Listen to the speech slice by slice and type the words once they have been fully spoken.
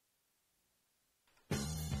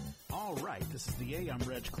All right, this is the Yay. I'm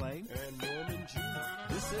Reg Clay. And Norman G.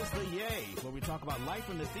 This is the Yay, where we talk about life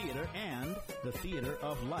in the theater and the theater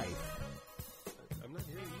of life. I'm not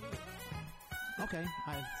hearing you. Okay,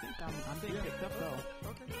 I think I'm being picked up, though.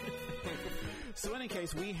 Okay. So in any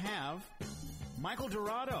case, we have Michael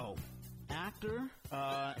Dorado, actor.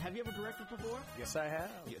 Have you ever directed before? Yes, I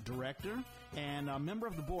have. Yeah, director and a member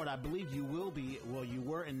of the board. I believe you will be. Well, you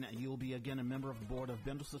were, and you'll be again a member of the board of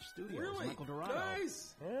Bendelsliff Studios. Really? Michael Dorado.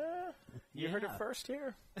 Nice. Yeah. You heard it first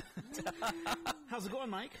here. How's it going,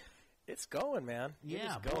 Mike? It's going, man.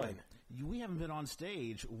 Yeah, it's going. We haven't been on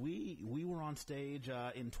stage. We were on stage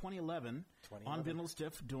in 2011 on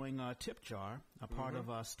Bendelsliff doing Tip Jar, a part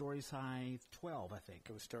of Stories High 12, I think.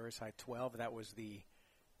 It was Stories High 12. That was the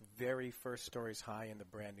very first Stories High in the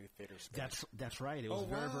brand new theater space. That's right. It was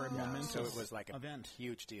very momentous. So it was like a event.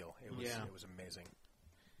 Huge deal. It was amazing.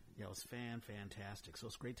 Yeah, it was fantastic. So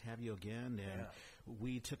it's great to have you again. And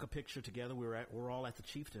we took a picture together. We're all at the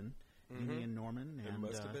Chieftain. Me and Norman. It and,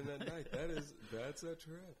 must have been that night. That's a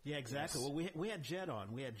trip. Yeah, exactly. Yes. Well, we had Jed on.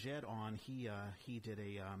 He did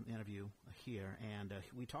a interview here, and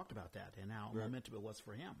we talked about that and how momentous it was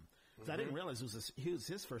for him. Because I didn't realize it was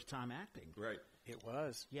his first time acting. Right. It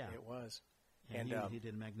was. Yeah, it was. And he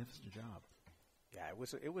did a magnificent job. Yeah, it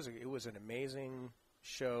was an amazing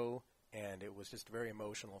show, and it was just very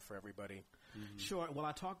emotional for everybody. Mm-hmm. Sure. Well,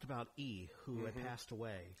 I talked about E, who had passed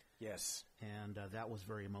away. Yes. And that was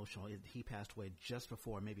very emotional. He passed away just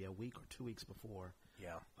before, maybe a week or 2 weeks before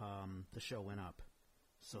the show went up.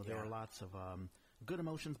 So there were lots of good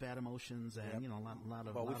emotions, bad emotions, and, a lot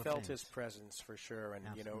of Well, we lot felt of his presence for sure. And,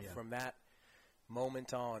 Absolutely, from that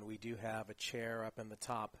moment on, we do have a chair up in the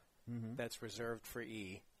top that's reserved for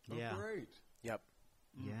E. Oh, great. Yep.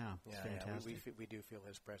 Yeah, it's fantastic. We do feel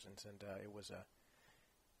his presence, and it was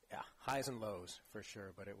highs and lows for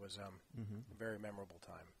sure, but it was a very memorable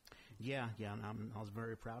time. Yeah, and I was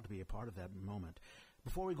very proud to be a part of that moment.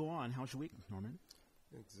 Before we go on, how's your week, Norman?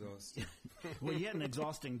 Exhausting. Well, you had an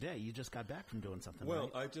exhausting day. You just got back from doing something, Well,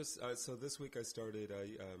 right? I just so this week I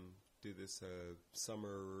do this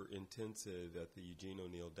summer intensive at the Eugene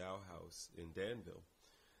O'Neill Dow House in Danville,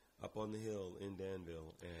 up on the hill in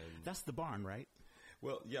Danville. And that's the barn, right?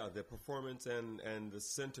 Well, yeah, the performance and the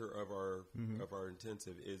center of our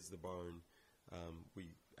intensive is the barn.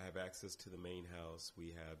 We have access to the main house.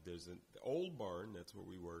 There's an old barn, that's where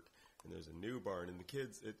we work, and there's a new barn. And the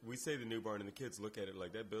kids, we say the new barn, and the kids look at it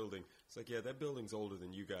like that building. It's like, yeah, that building's older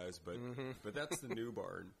than you guys, but that's the new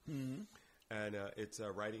barn. And it's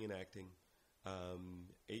writing and acting,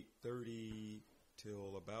 8:30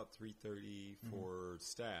 till about 3:30 for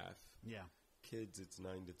staff. Yeah, kids, it's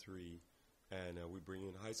 9 to 3. And we bring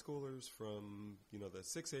in high schoolers from, the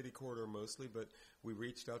 680 corridor mostly, but we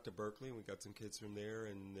reached out to Berkeley, and we got some kids from there,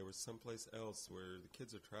 and there was someplace else where the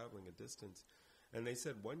kids are traveling a distance. And they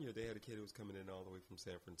said one year they had a kid who was coming in all the way from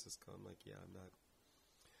San Francisco. I'm like, yeah, I'm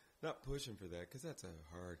not pushing for that because that's a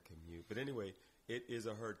hard commute. But anyway, it is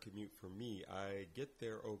a hard commute for me. I get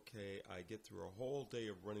there okay. I get through a whole day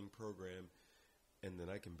of running program, and then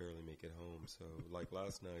I can barely make it home. So, like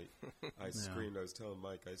last night, I screamed. I was telling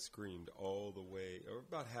Mike, I screamed all the way, or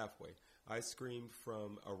about halfway. I screamed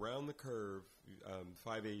from around the curve,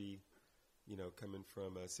 580, coming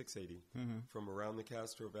from 680, from around the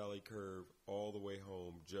Castro Valley curve all the way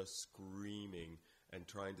home, just screaming and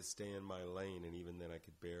trying to stay in my lane. And even then, I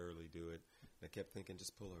could barely do it. And I kept thinking,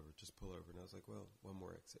 just pull over. And I was like, well, one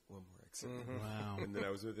more exit. Wow. And then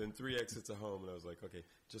I was within 3 exits of home, and I was like, okay,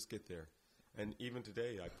 just get there. And even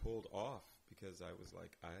today, I pulled off because I was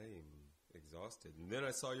like, I'm exhausted. And then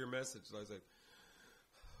I saw your message, and I was like,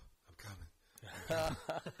 I'm coming.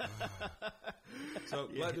 So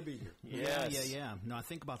glad to be here. Yeah. No, I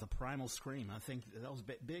think about the primal scream. I think that was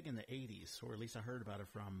big in the 80s, or at least I heard about it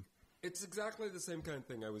from. It's exactly the same kind of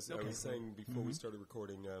thing. I was saying before we started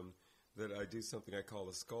recording that I do something I call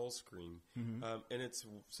a skull scream. And it's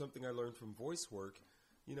something I learned from voice work.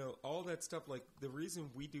 All that stuff, like the reason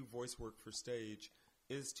we do voice work for stage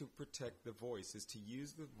is to protect the voice, is to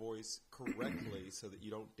use the voice correctly so that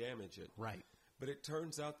you don't damage it. Right. But it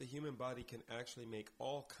turns out the human body can actually make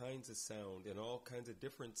all kinds of sound and all kinds of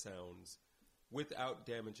different sounds without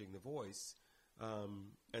damaging the voice.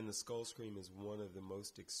 And the skull scream is one of the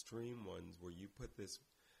most extreme ones where you put this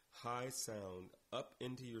high sound up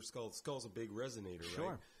into your skull. The skull's a big resonator,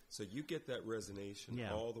 right? So you get that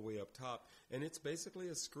resonation all the way up top, and it's basically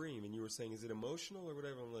a scream. And you were saying, is it emotional or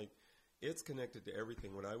whatever? I'm like, it's connected to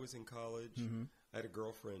everything. When I was in college, I had a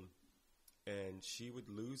girlfriend, and she would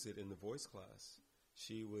lose it in the voice class.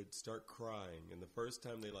 She would start crying, and the first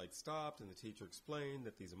time they stopped, and the teacher explained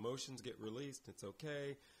that these emotions get released, it's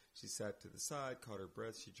okay. She sat to the side, caught her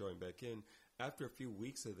breath. She joined back in. After a few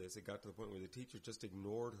weeks of this, it got to the point where the teacher just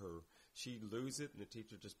ignored her. She'd lose it, and the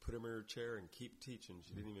teacher just put him in her chair and keep teaching.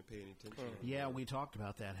 She didn't even pay any attention. Yeah, we talked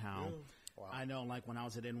about that, how I know, like when I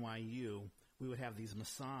was at NYU, we would have these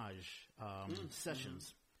massage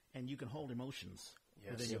sessions, and you can hold emotions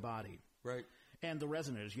within your body. Right. And the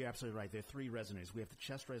resonators, you're absolutely right. There are 3 resonators. We have the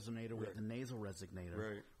chest resonator, we have the nasal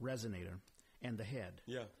resonator, and the head.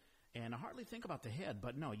 Yeah. And I hardly think about the head,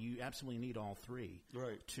 but no, you absolutely need all 3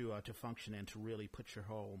 to function and to really put your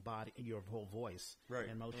whole body, your whole voice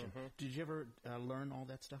in motion. Did you ever learn all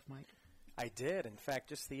that stuff, Mike? I did. In fact,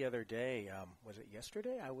 just the other day, was it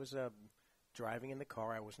yesterday? I was driving in the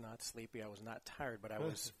car. I was not sleepy. I was not tired, but I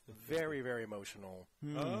was very, very emotional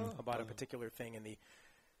about a particular thing. And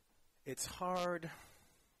it's hard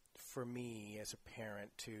for me as a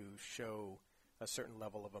parent to show a certain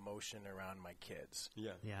level of emotion around my kids.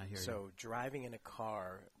 Yeah, I hear you. So driving in a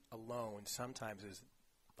car alone sometimes is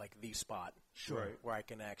like the spot where I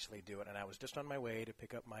can actually do it. And I was just on my way to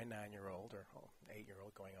pick up my 9-year-old or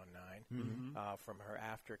 8-year-old going on 9 from her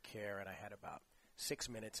aftercare, and I had about 6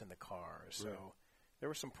 minutes in the car. So there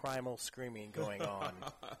was some primal screaming going on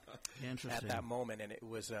at that moment, and it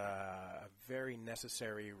was a very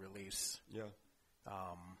necessary release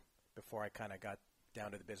before I kind of got down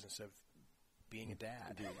to the business of being a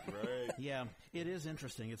dad. Yeah, it is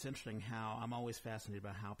interesting. It's interesting how I'm always fascinated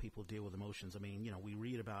by how people deal with emotions. I mean, we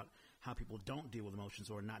read about how people don't deal with emotions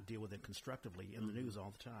or not deal with it constructively in the news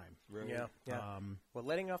all the time. Yeah. Well,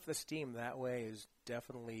 letting off the steam that way is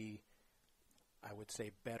definitely, I would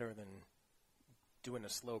say, better than doing a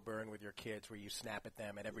slow burn with your kids where you snap at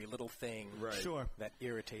them at every little thing that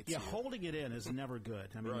irritates you. Yeah, holding it in is never good.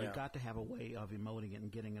 I mean, you've got to have a way of emoting it and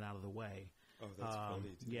getting it out of the way. Oh, that's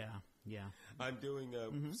funny, too. Yeah. I'm doing,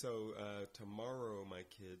 tomorrow my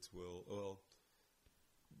kids will,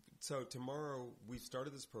 so tomorrow we've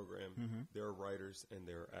started this program. There are writers and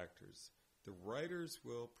there are actors. The writers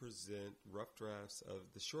will present rough drafts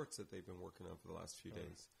of the shorts that they've been working on for the last few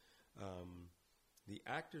days. The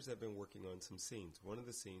actors have been working on some scenes. One of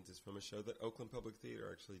the scenes is from a show that Oakland Public Theater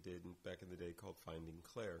actually did back in the day called Finding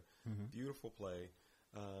Claire. Beautiful play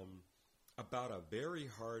about a very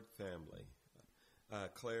hard family.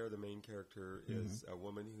 Claire, the main character, is a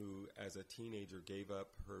woman who, as a teenager, gave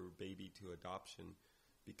up her baby to adoption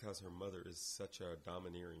because her mother is such a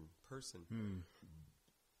domineering person.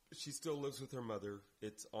 She still lives with her mother.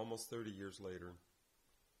 It's almost 30 years later.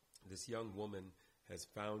 This young woman has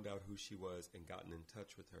found out who she was and gotten in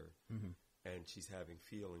touch with her, and she's having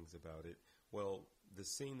feelings about it. Well, the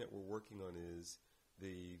scene that we're working on is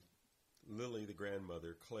Lily, the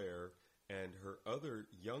grandmother, Claire, and her other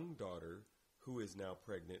young daughter, who is now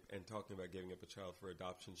pregnant and talking about giving up a child for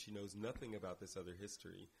adoption. She knows nothing about this other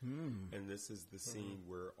history. And this is the scene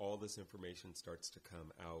where all this information starts to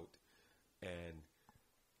come out. And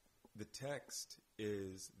the text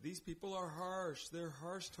is, these people are harsh. They're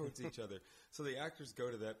harsh towards each other. So the actors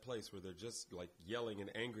go to that place where they're just like yelling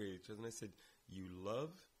and angry at each other. And I said, you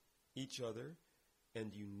love each other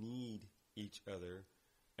and you need each other.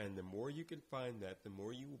 And the more you can find that, the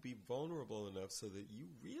more you will be vulnerable enough so that you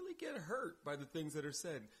really get hurt by the things that are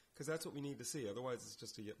said, because that's what we need to see. Otherwise, it's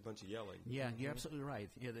just a bunch of yelling. Yeah, you're absolutely right.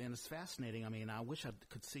 Yeah, and it's fascinating. I mean, I wish I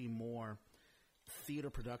could see more theater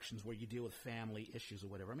productions where you deal with family issues or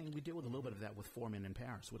whatever. I mean, we deal with a little bit of that with Four Men in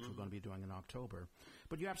Paris, which we're going to be doing in October.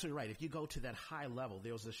 But you're absolutely right. If you go to that high level,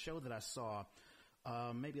 there was a show that I saw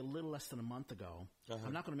maybe a little less than a month ago.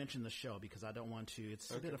 I'm not going to mention the show because I don't want to.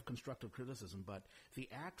 It's a bit of constructive criticism, but the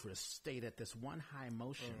actress stayed at this one high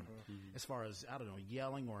motion as far as, I don't know,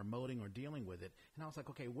 yelling or emoting or dealing with it. And I was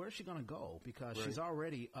like, okay, where's she going to go? Because she's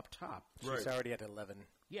already up top. She's already at 11.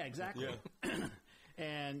 Yeah, exactly. Yeah.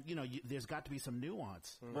 And, there's got to be some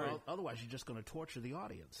nuance. Well, otherwise you're just going to torture the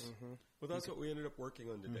audience. Well, that's what we ended up working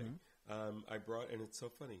on today. I brought, and it's so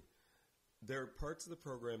funny, there are parts of the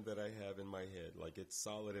program that I have in my head, like it's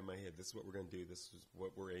solid in my head. This is what we're going to do. This is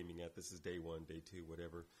what we're aiming at. This is day 1, day 2,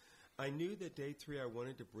 whatever. I knew that day 3 I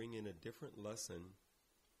wanted to bring in a different lesson,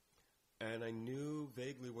 and I knew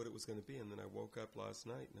vaguely what it was going to be. And then I woke up last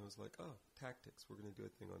night, and I was like, oh, tactics. We're going to do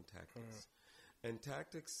a thing on tactics. And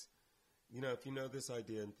tactics, if you know this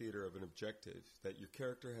idea in theater of an objective, that your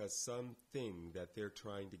character has something that they're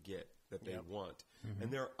trying to get, that they want. And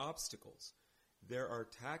there are obstacles. There are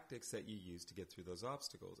tactics that you use to get through those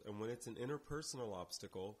obstacles. And when it's an interpersonal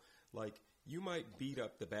obstacle, like you might beat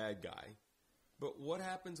up the bad guy, but what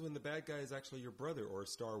happens when the bad guy is actually your brother, or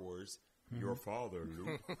Star Wars, your father,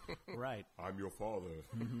 Luke? Right. I'm your father.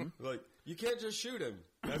 Like, you can't just shoot him,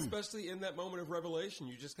 especially in that moment of revelation.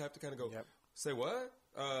 You just have to kind of go, say what?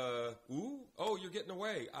 you're getting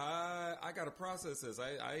away. I got to process this.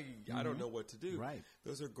 I don't know what to do. Right.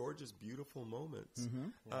 Those are gorgeous, beautiful moments.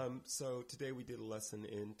 So today we did a lesson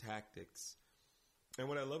in tactics. And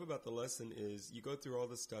what I love about the lesson is you go through all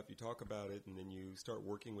this stuff, you talk about it, and then you start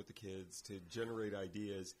working with the kids to generate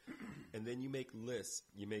ideas. And then you make lists.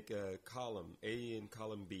 You make a column, A and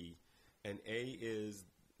column B. And A is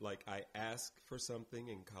like I ask for something,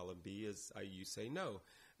 and column B is you say no.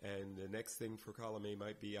 And the next thing for column A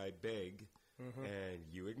might be I beg, and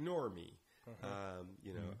you ignore me.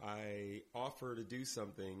 I offer to do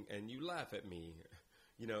something, and you laugh at me.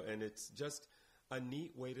 And it's just a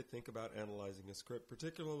neat way to think about analyzing a script,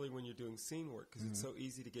 particularly when you're doing scene work, because it's so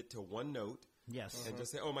easy to get to one note and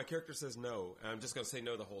just say, oh, my character says no, and I'm just going to say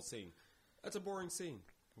no the whole scene. That's a boring scene.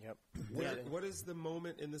 Yep. What is the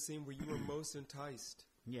moment in the scene where you were most enticed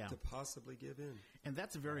to possibly give in? And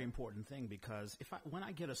that's a very important thing, because when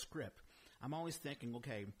I get a script, I'm always thinking,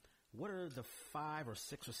 okay, what are the 5 or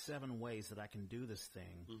 6 or 7 ways that I can do this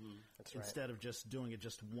thing That's right. instead of just doing it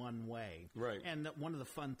just one way? Right. And one of the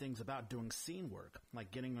fun things about doing scene work,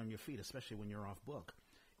 like getting on your feet, especially when you're off book,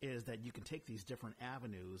 is that you can take these different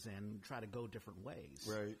avenues and try to go different ways.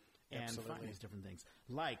 Right. And Absolutely. find these different things.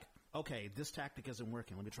 Like, okay, this tactic isn't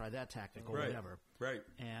working. Let me try that tactic or whatever. Right.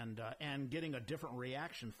 And getting a different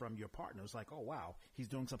reaction from your partner. It's like, oh, wow, he's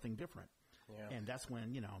doing something different. Yeah. And that's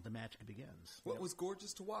when, the magic begins. What was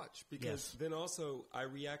gorgeous to watch, because then also I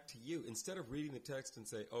react to you. Instead of reading the text and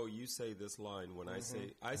say, oh, you say this line when I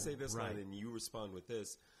say this line and you respond with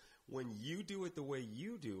this. When you do it the way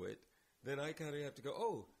you do it, then I kind of have to go,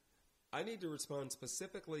 oh, I need to respond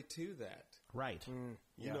specifically to that. Right.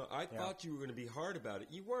 I thought you were going to be hard about it.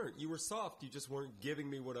 You weren't. You were soft. You just weren't giving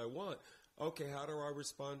me what I want. Okay, how do I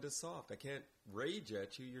respond to soft? I can't rage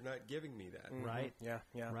at you. You're not giving me that. Right. Yeah.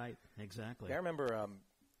 Right. Exactly. Yeah, I remember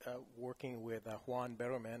working with Juan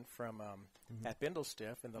Berroman from at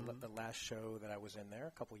Bindlestiff in the last show that I was in there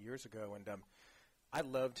a couple of years ago, and I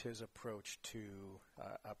loved his approach to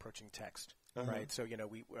approaching text. Right, so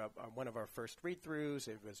we one of our first read-throughs,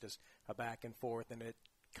 it was just a back and forth, and it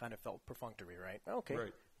kind of felt perfunctory, right? Okay,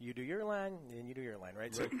 you do your line, and you do your line,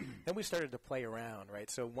 right? So then we started to play around, right?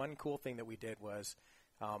 So one cool thing that we did was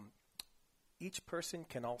each person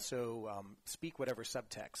can also speak whatever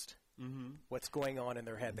subtext, what's going on in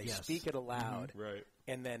their head. They speak it aloud, right?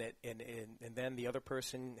 And then and then the other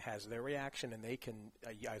person has their reaction, and they can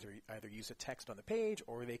either use a text on the page,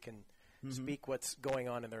 or they can speak what's going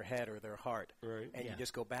on in their head or their heart. Right. And you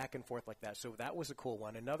just go back and forth like that. So that was a cool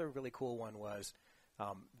one. Another really cool one was,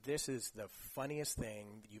 this is the funniest thing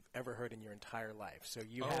you've ever heard in your entire life. So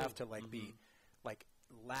you have to be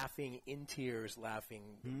laughing in tears, laughing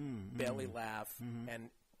belly laugh,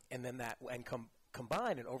 and then that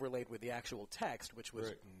combined and overlaid with the actual text, which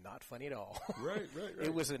was not funny at all. Right.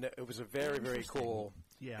 It was a very, very cool.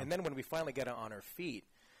 Yeah. And then when we finally got on our feet,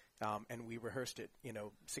 and we rehearsed it,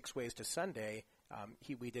 6 ways to Sunday,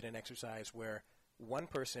 we did an exercise where one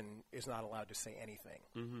person is not allowed to say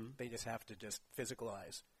anything. They just have to just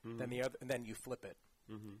physicalize. Then and then you flip it.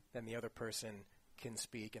 Then the other person can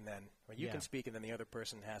speak, and then you can speak, and then the other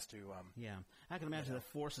person has to. I can imagine that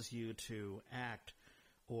forces you to act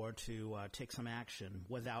or to take some action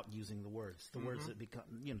without using the words. The words that become,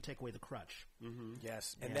 take away the crutch.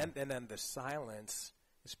 Yes, and then the silence.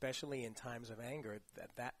 Especially in times of anger,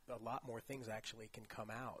 that a lot more things actually can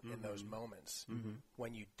come out in those moments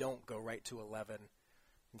when you don't go right to 11.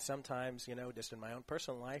 And sometimes, just in my own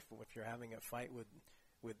personal life, if you're having a fight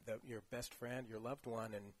with your best friend, your loved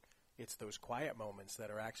one, and it's those quiet moments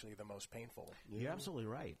that are actually the most painful. You're absolutely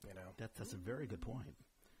right. That's a very good point.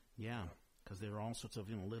 Yeah. Because there are all sorts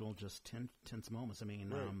of little just tense moments. I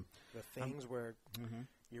mean, the things where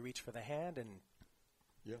you reach for the hand and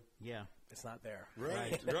it's not there.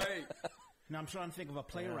 Right. Now, I'm trying to think of a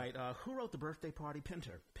playwright. Who wrote The Birthday Party?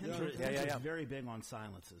 Pinter. Pinter is very big on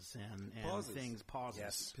silences and pauses.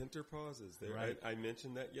 Yes. Pinter pauses. Right. I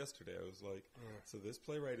mentioned that yesterday. I was like, so this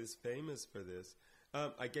playwright is famous for this.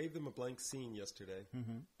 I gave them a blank scene yesterday,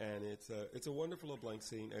 and it's a wonderful blank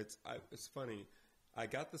scene. It's funny. I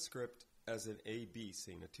got the script as an A-B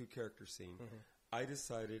scene, a 2-character scene. I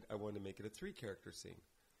decided I wanted to make it a 3-character scene.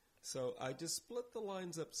 So I just split the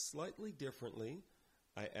lines up slightly differently.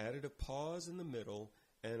 I added a pause in the middle,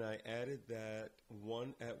 and I added that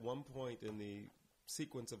at one point in the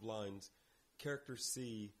sequence of lines, character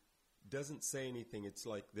C doesn't say anything. It's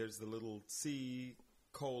like there's the little C,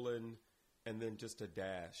 colon, and then just a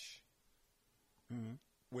dash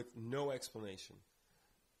with no explanation.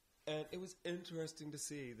 And it was interesting to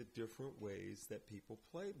see the different ways that people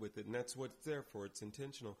played with it, and that's what it's there for. It's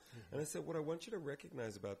intentional. Mm-hmm. And I said, what I want you to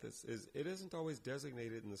recognize about this is it isn't always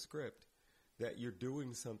designated in the script that you're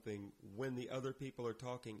doing something when the other people are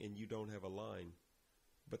talking and you don't have a line.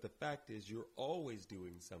 But the fact is you're always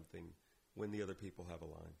doing something when the other people have a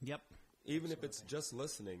line. Yep. Even if it's just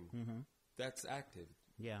listening, that's active.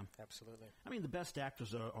 Yeah. Absolutely. I mean, the best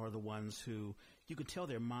actors are the ones who you can tell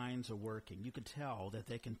their minds are working. You can tell that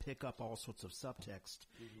they can pick up all sorts of subtext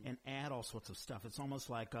and add all sorts of stuff. It's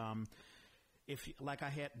almost like like I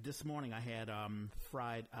had this morning, I had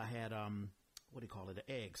what do you call it?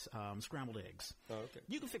 Eggs, scrambled eggs. Oh, okay.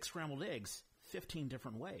 You can fix scrambled eggs 15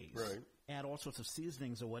 different ways. Right. Add all sorts of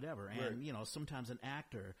seasonings or whatever. And, you know, sometimes an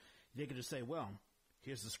actor, they could just say, well,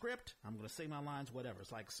 here's the script. I'm going to say my lines, whatever.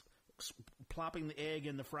 It's like plopping the egg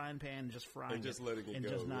in the frying pan and just frying and just letting it and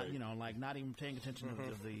go, just not, right. you know, like not even paying attention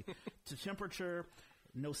to temperature,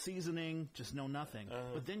 no seasoning, just no nothing.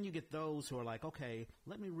 But then you get those who are like, okay,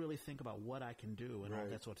 let me really think about what I can do and all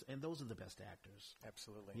that sort of, and those are the best actors.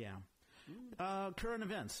 Absolutely. Yeah. Current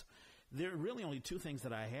events. There are really only two things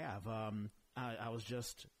that I have. I was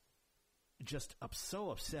just so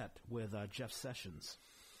upset with Jeff Sessions.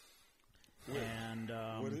 And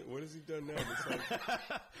what has he done now?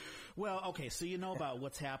 Well, okay, so you know about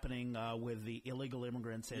what's happening with the illegal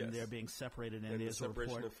immigrants and they're being separated in the Israel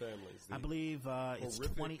separation report. of families. I believe it's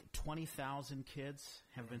 20,000 kids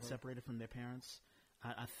have been separated from their parents.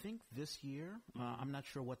 I think this year. I'm not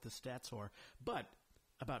sure what the stats are, but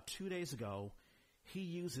about 2 days ago, he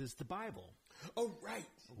uses the Bible. Oh, right.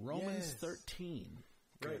 Romans 13.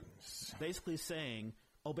 Right. Basically saying,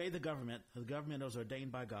 obey the government. The government is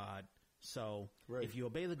ordained by God. So if you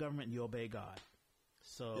obey the government, you obey God.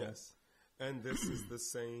 So yes. And this is the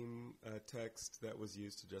same text that was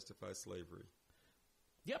used to justify slavery.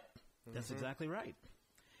 Yep. That's exactly right.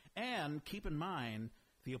 And keep in mind,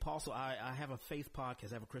 the apostle, I have a faith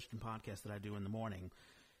podcast. I have a Christian podcast that I do in the morning.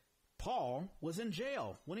 Paul was in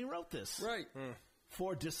jail when he wrote this. Right.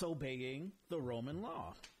 For disobeying the Roman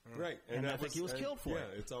law. Right. And I think he was killed for it.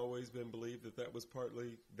 Yeah, it's always been believed that was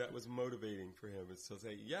motivating for him. Is to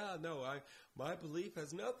say, my belief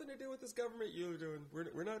has nothing to do with this government you're doing.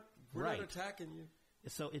 We're not attacking you.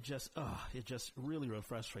 So it just really, really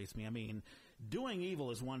frustrates me. I mean, doing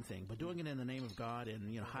evil is one thing, but doing it in the name of God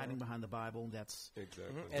and hiding behind the Bible, that's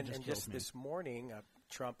exactly. And just this morning,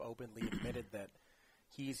 Trump openly admitted that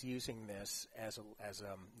he's using this as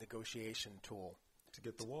a negotiation tool. To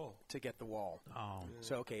get the wall. Oh.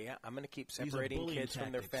 So, I'm going to keep separating kids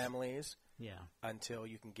from their families until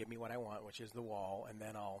you can give me what I want, which is the wall, and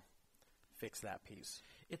then I'll fix that piece.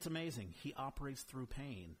 It's amazing. He operates through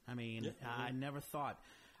pain. I mean, I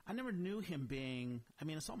never knew him being,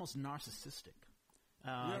 it's almost narcissistic.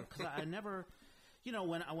 Because I never...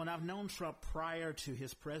 when I've known Trump prior to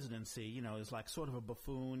his presidency, he's like sort of a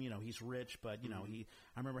buffoon. He's rich, but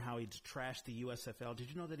I remember how he trashed the USFL. Did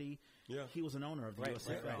you know that he was an owner of the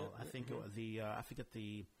USFL? Right. I think it was I forget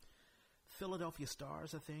the Philadelphia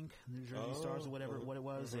Stars, I think New Jersey Stars or whatever what it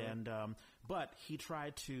was, and but he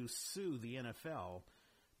tried to sue the NFL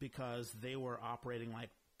because they were operating like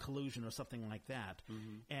collusion or something like that.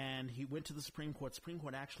 And he went to the Supreme Court. Supreme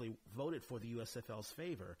Court actually voted for the USFL's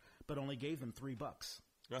favor, but only gave them $3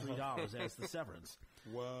 as the severance.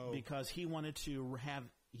 Wow. Because he wanted to have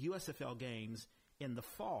USFL games in the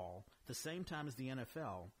fall, the same time as the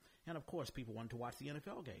NFL. And of course, people wanted to watch the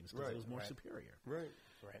NFL games because it was more superior. Right.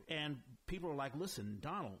 And people are like, listen,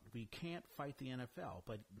 Donald, we can't fight the NFL,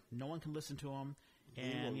 but no one can listen to him.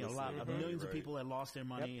 And millions of people had lost their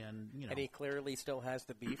money, and he clearly still has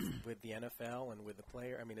the beef with the NFL and with the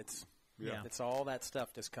player. I mean, it's all that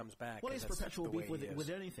stuff just comes back. Well, he's perpetual beef with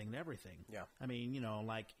anything and everything. Yeah, I mean,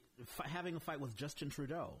 like having a fight with Justin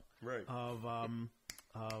Trudeau,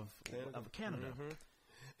 of Canada.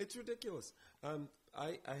 It's ridiculous.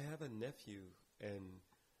 I have a nephew, and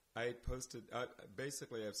I posted.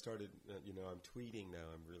 Basically, I've started. I'm tweeting now.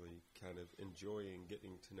 I'm really kind of enjoying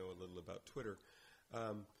getting to know a little about Twitter.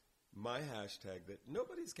 My hashtag that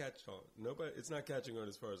nobody's catched on. It's not catching on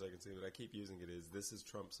as far as I can see, but I keep using it is "This is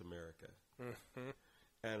Trump's America."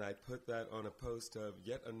 And I put that on a post of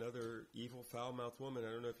yet another evil, foul-mouthed woman.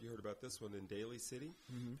 I don't know if you heard about this one in Daly City.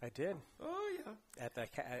 I did. Oh yeah, at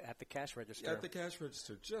the cash register. At the cash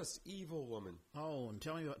register, just evil woman. Oh, and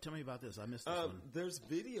tell me about this. I missed this one. There's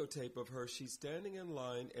videotape of her. She's standing in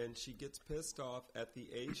line and she gets pissed off at the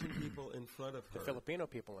Asian people in front of her. The Filipino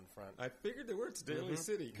people in front. I figured there were. It's Daly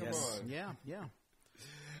City. Come on. Yeah.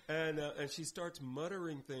 And she starts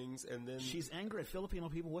muttering things, and then she's angry at Filipino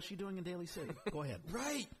people. What's she doing in Daly City? Go ahead.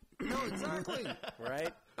 Right. No, exactly.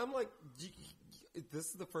 Right. I'm like, this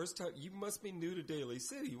is the first time. You must be new to Daly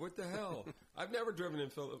City. What the hell? I've never driven in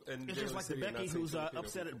Philadelphia. It's just like the Becky who's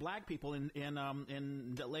upset at black people in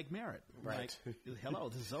Lake Merritt. Right. Like, hello,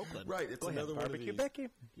 this is Oakland. Right. It's another one of these. Barbecue Becky.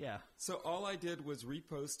 Yeah. So all I did was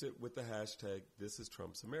repost it with the hashtag, "This is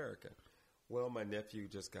Trump's America." Well, my nephew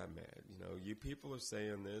just got mad. You know, you people are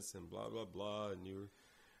saying this and blah, blah, blah. And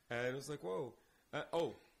it was like, whoa.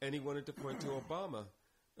 And he wanted to point to Obama.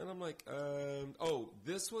 And I'm like,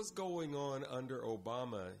 this was going on under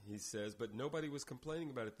Obama, he says, but nobody was complaining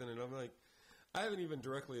about it then. And I'm like, I haven't even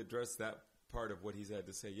directly addressed that part of what he's had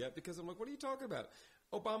to say yet, because I'm like, what are you talking about?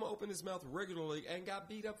 Obama opened his mouth regularly and got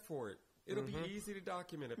beat up for it. It'll be easy to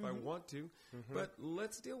document if I want to. But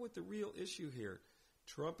let's deal with the real issue here.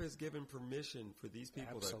 Trump has given permission for these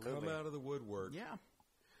people to come out of the woodwork. Yeah.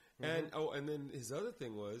 And then his other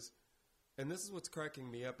thing was, and this is what's cracking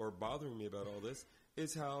me up or bothering me about all this,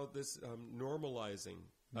 is how this normalizing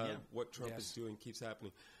what Trump is doing keeps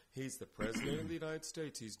happening. He's the president of the United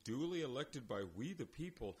States. He's duly elected by we the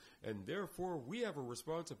people, and therefore we have a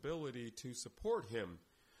responsibility to support him.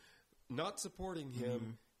 Not supporting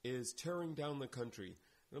him is tearing down the country.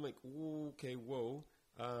 And I'm like, okay, whoa.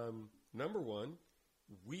 Number one,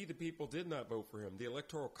 we the people did not vote for him. The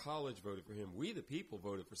Electoral College voted for him. We the people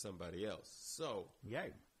voted for somebody else. So,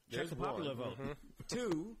 check the popular vote.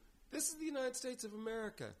 Two, this is the United States of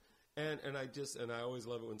America. And I always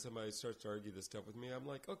love it when somebody starts to argue this stuff with me. I'm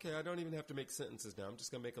like, okay, I don't even have to make sentences now. I'm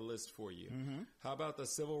just going to make a list for you. How about the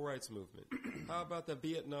Civil Rights Movement? How about the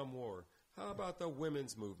Vietnam War? How about the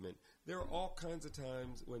women's movement? There are all kinds of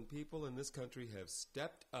times when people in this country have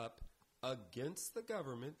stepped up against the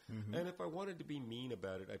government. And if I wanted to be mean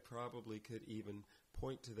about it, I probably could even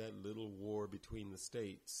point to that little war between the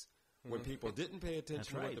states when people didn't pay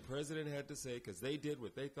attention to what the president had to say because they did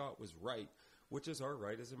what they thought was right, which is our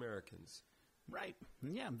right as Americans. Right.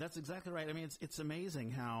 Yeah, that's exactly right. I mean, it's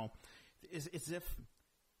amazing how it's if,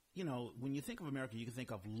 you know, when you think of America, you can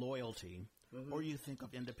think of loyalty or you think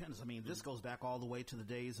of independence. I mean, this goes back all the way to the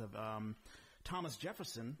days of Thomas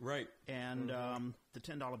Jefferson and the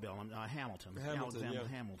 $10 bill, Hamilton, Alexander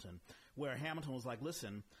Hamilton, where Hamilton was like,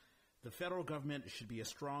 listen, the federal government should be a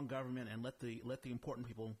strong government and let the important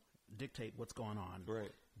people dictate what's going on.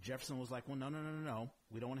 Right. Jefferson was like, well, no.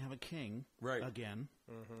 We don't want to have a king again.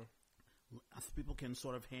 People can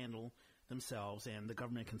sort of handle themselves, and the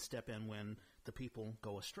government can step in when the people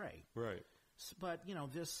go astray. Right. But, you know,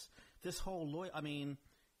 this whole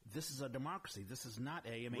this is a democracy. This is not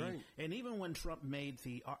and even when Trump made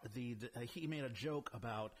he made a joke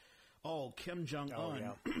about, Kim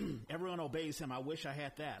Jong-un, everyone obeys him. I wish I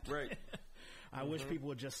had that. Right. I wish people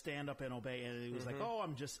would just stand up and obey. And he was like,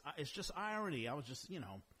 it's just irony. I was just, you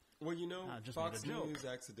know. Well, you know, Fox News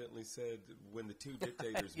accidentally said when the two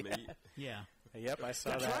dictators meet. Yeah. Yep, I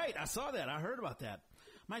saw that. That's right. I saw that. I heard about that.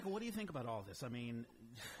 Michael, what do you think about all this? I mean,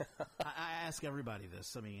 I ask everybody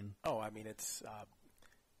this. I mean.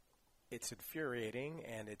 It's infuriating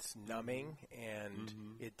and it's numbing and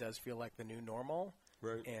it does feel like the new normal.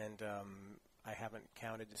 Right. And I haven't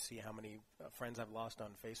counted to see how many friends I've lost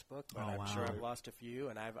on Facebook, but I'm sure I've lost a few,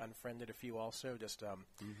 and I've unfriended a few also, just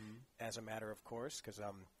as a matter of course, because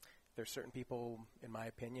there's certain people, in my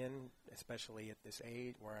opinion, especially at this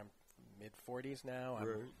age where I'm mid-40s now,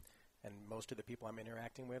 and most of the people I'm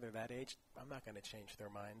interacting with are that age, I'm not going to change their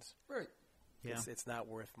minds. Right. Yeah. It's not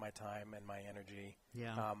worth my time and my energy.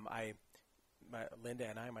 Yeah. Linda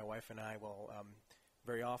and I, my wife and I, will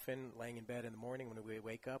very often, laying in bed in the morning when we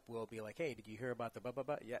wake up, we'll be like, hey, did you hear about the blah, blah,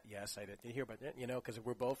 blah? Yeah, yes, I did. Did you hear about that? You know, because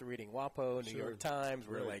we're both reading WAPO, New York Times.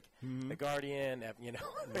 We're like The Guardian, you know.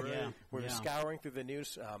 We're scouring through the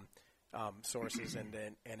news sources,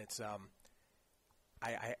 and it's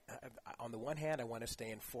I on the one hand, I want to stay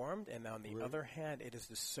informed, and on the other hand, it is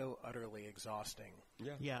just so utterly exhausting.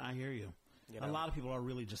 Yeah. Yeah, I hear you. You know? A lot of people are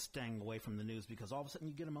really just staying away from the news because all of a sudden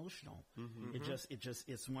you get emotional.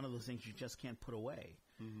 It's one of those things you just can't put away,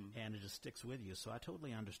 and it just sticks with you. So I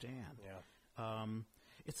totally understand. Yeah.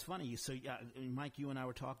 It's funny. So, Mike, you and I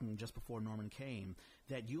were talking just before Norman came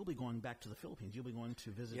that you'll be going back to the Philippines. You'll be going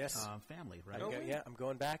to visit family, right? I'm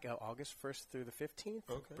going back August 1st through the 15th.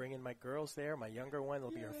 Okay. Bringing my girls there. My younger one,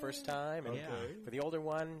 it'll be her first time. And for the older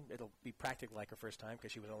one, it'll be practically like her first time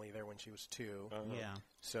because she was only there when she was 2. Yeah.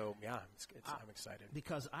 So, I'm excited.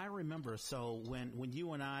 Because I remember, when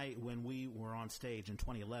you and I, when we were on stage in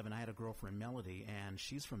 2011, I had a girlfriend, Melody, and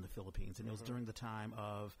she's from the Philippines, and it was during the time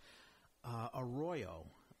of Arroyo.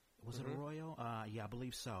 Was it Arroyo? Yeah, I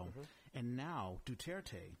believe so. And now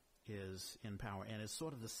Duterte is in power, and it's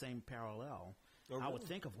sort of the same parallel. I would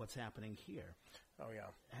think of what's happening here. Oh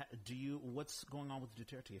yeah. What's going on with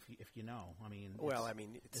Duterte? If you know, I mean. Well,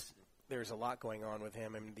 it's there's a lot going on with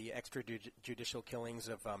him, and the extrajudicial killings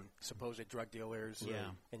of supposed drug dealers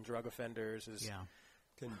and drug offenders is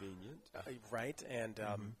convenient, right? And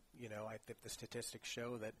I think the statistics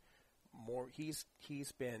show that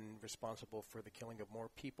he's been responsible for the killing of more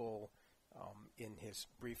people in his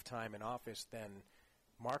brief time in office than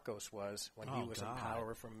Marcos was when he was in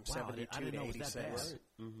power from 72 to 86. Right.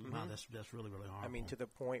 Mm-hmm. Wow, that's really, really horrible. I mean, to the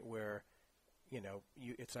point where,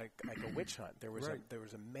 it's like a witch hunt. There was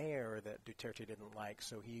a mayor that Duterte didn't like,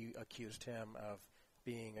 so he accused him of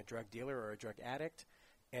being a drug dealer or a drug addict.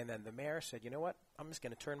 And then the mayor said, "You know what? I'm just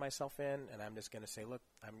going to turn myself in, and I'm just going to say, look,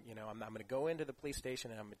 I'm going to go into the police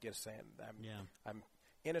station, and I'm just saying I'm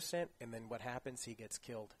innocent." And then what happens? He gets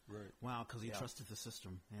killed. Right. Wow, because he trusted the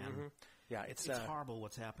system. And yeah, it's horrible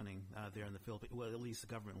what's happening there in the Philippines. Well, at least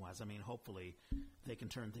government-wise. I mean, hopefully they can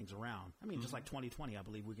turn things around. I mean, just like 2020, I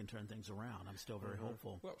believe we can turn things around. I'm still very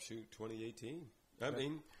hopeful. Well, shoot, 2018. I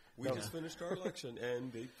mean, we just finished our election,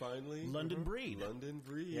 and they finally London Breed. London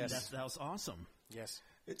Breed. Yes, that was awesome. Yes.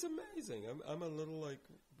 It's amazing. I'm a little like,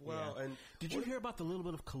 wow. Yeah. And did you hear about the little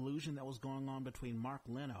bit of collusion that was going on between Mark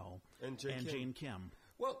Leno and Jane Kim?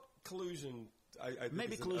 Well, collusion, I think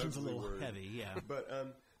maybe collusion's a little heavy, yeah. But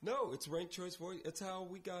no, it's ranked choice voting. It's how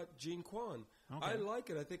we got Gene Kwan. Okay. I like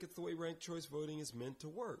it. I think it's the way ranked choice voting is meant to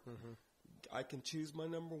work. I can choose my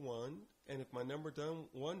number one, and if my number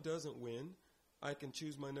one doesn't win, I can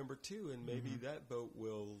choose my number two, and maybe that vote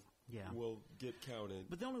will get counted.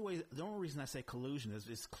 But the only reason I say collusion is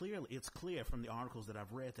it's clear from the articles that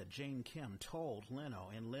I've read that Jane Kim told Leno,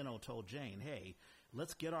 and Leno told Jane, "Hey,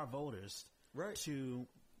 let's get our voters to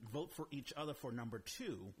vote for each other for number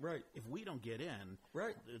two. Right. If we don't get in,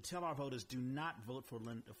 tell our voters do not vote for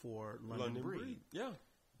London Breed. Yeah.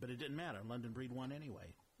 But it didn't matter. London Breed won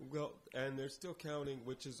anyway. Well, and they're still counting,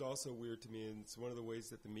 which is also weird to me, and it's one of the ways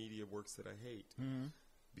that the media works that I hate.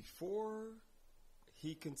 Before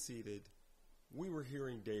he conceded, we were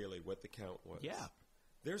hearing daily what the count was. Yeah.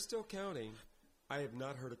 They're still counting. I have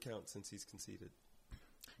not heard a count since he's conceded.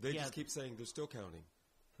 They just keep saying they're still counting.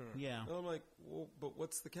 Yeah. And I'm like, well, but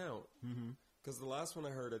what's the count? Because the last one I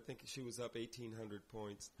heard, I think she was up 1,800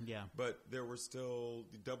 points. Yeah. But there were still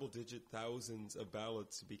double-digit thousands of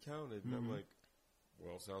ballots to be counted. And I'm like,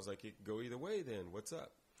 well, sounds like it could go either way then. What's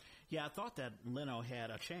up? Yeah, I thought that Leno had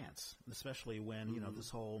a chance, especially when, this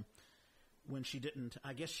whole, when she didn't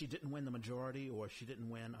win the majority or she didn't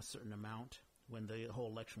win a certain amount when the whole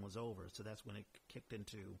election was over. So that's when it kicked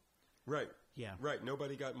into. Right. Yeah. Right.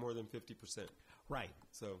 Nobody got more than 50%. Right.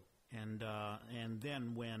 So. And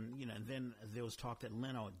then when, and then there was talk that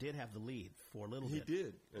Leno did have the lead for a little bit. He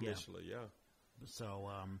did initially, yeah. So,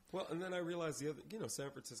 well, and then I realized the other, San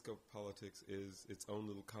Francisco politics is its own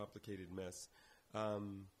little complicated mess.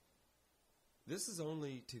 This is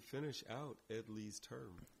only to finish out Ed Lee's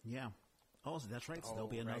term. Yeah. Oh, so that's right. So there'll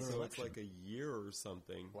be another election. So it's like a year or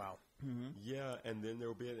something. Wow. Yeah, and then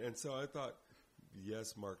there'll be, and so I thought,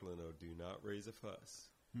 yes, Mark Leno, do not raise a fuss.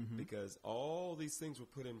 Because all these things were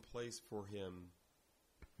put in place for him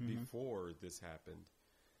before this happened.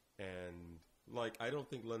 And, I don't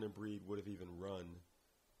think London Breed would have even run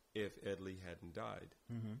if Ed Lee hadn't died.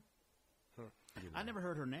 I never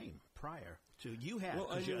heard her name prior to you. Had well,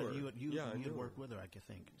 I knew her. You had worked with her, I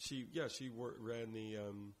think. She ran the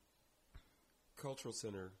Cultural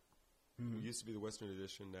Center. It used to be the Western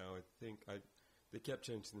Edition. Now they kept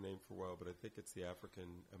changing the name for a while, but I think it's the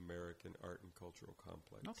African American Art and Cultural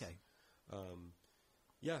Complex. Okay.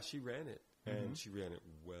 She ran it, and she ran it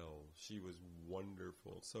well. She was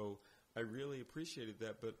wonderful. So I really appreciated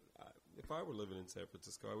that. But if I were living in San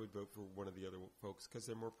Francisco, I would vote for one of the other folks because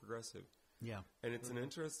they're more progressive. Yeah. And it's an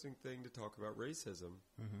interesting thing to talk about racism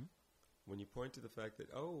when you point to the fact that,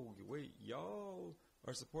 oh, wait, y'all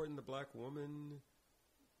are supporting the black woman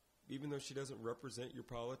even though she doesn't represent your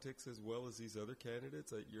politics as well as these other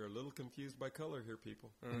candidates. You're a little confused by color here,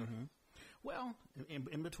 people. Well,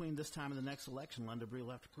 in between this time and the next election, London Breed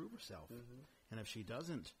will have to prove herself. And if she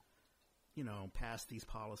doesn't, pass these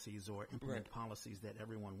policies or implement policies that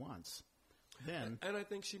everyone wants, then... And I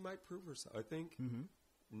think she might prove herself. I think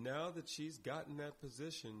now that she's gotten that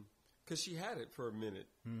position, because she had it for a minute,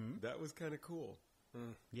 that was kind of cool.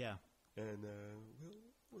 Yeah. And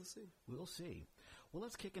we'll see. We'll see. Well,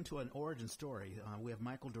 let's kick into an origin story. We have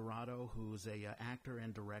Michael Dorado, who's a actor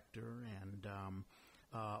and director and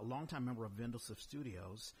a longtime member of Vindalsif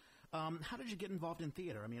Studios. How did you get involved in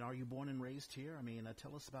theater? I mean, are you born and raised here? I mean,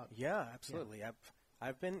 tell us about... Yeah, absolutely. Yeah.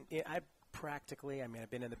 I've been in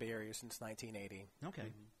the Bay Area since 1980.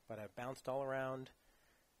 Okay. But I've bounced all around,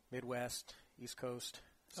 Midwest, East Coast,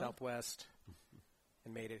 Southwest,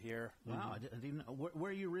 and made it here. Wow. I didn't know.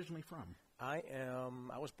 Where are you originally from?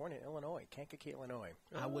 I was born in Illinois, Kankakee, Illinois.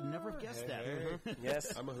 I would never have guessed that.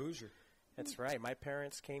 Yes. I'm a Hoosier. That's right. My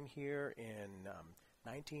parents came here in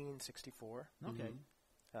 1964. Okay.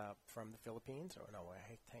 From the Philippines. Oh, no,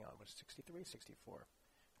 hang on. Was it 63, 64?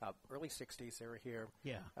 Early 60s, they were here.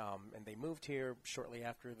 Yeah. And they moved here shortly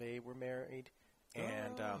after they were married.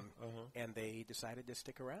 And they decided to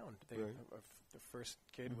stick around. The first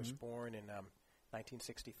kid was born in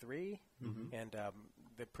 1963, and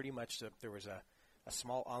pretty much there was a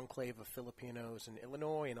small enclave of Filipinos in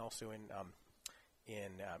Illinois and also in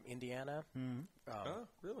Indiana.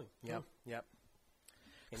 Really? Yep.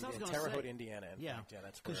 In Terre Haute, Indiana. Yeah,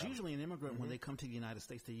 that's because usually an immigrant, when they come to the United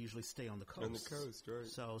States, they usually stay on the coast. On the coast, right.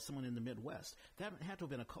 So someone in the Midwest. That had to have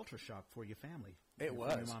been a culture shock for your family. It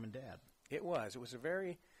was. For your mom and dad. It was. It was a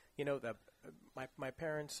very, my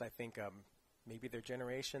parents, I think, maybe their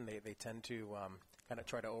generation, they tend to kind of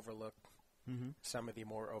try to overlook some of the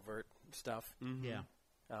more overt stuff. Yeah.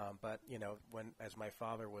 But, as my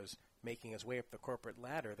father was making his way up the corporate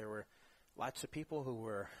ladder, there were lots of people who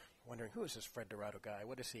were wondering, who is this Fred Dorado guy?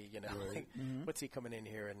 What is he, Right. What's he coming in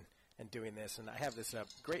here and doing this? And I have this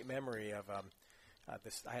great memory of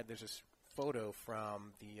there's this photo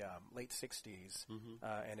from the late 60s,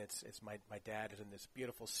 and it's my dad is in this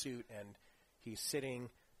beautiful suit, and he's sitting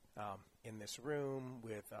in this room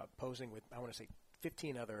with posing with, I want to say,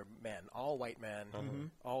 15 other men, all white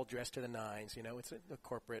men, all dressed to the nines. It's a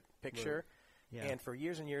corporate picture. Right. Yeah. And for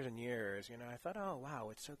years and years and years, I thought, oh, wow,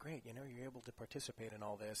 it's so great. You're able to participate in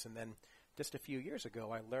all this. And then just a few years ago,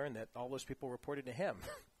 I learned that all those people reported to him.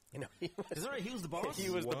 Is that right? He was the boss? He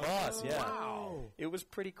was the boss, yeah. Wow. It was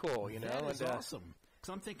pretty cool, That is awesome.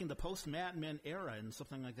 Because I'm thinking the post-Mad Men era and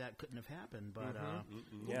something like that couldn't have happened. But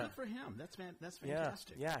good for him. That's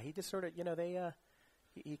fantastic. Yeah, he just sort of,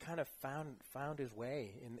 he kind of found his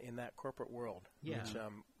way in that corporate world. Yeah.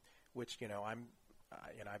 Which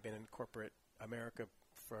I've been in corporate America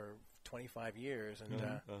for 25 years, and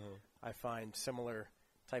I find similar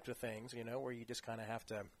types of things, where you just kind of have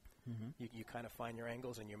to, you kind of find your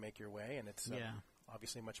angles and you make your way, and it's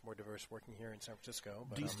obviously much more diverse working here in San Francisco.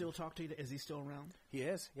 But, do you still talk to you? Is he still around? He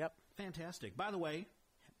is, yep. Fantastic. By the way,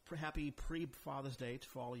 happy pre-Father's Day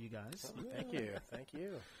to all you guys. Oh, thank you. Thank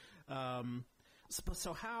you.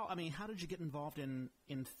 So how did you get involved in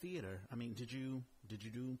theater? I mean, did you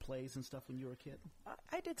do plays and stuff when you were a kid?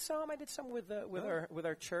 I did some. I did some with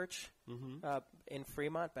our church in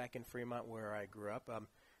Fremont, back in Fremont where I grew up.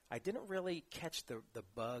 I didn't really catch the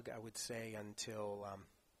bug, I would say, until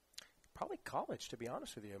probably college, to be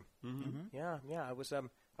honest with you. Yeah. I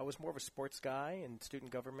was more of a sports guy in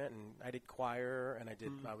student government, and I did choir, and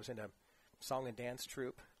I was in a song and dance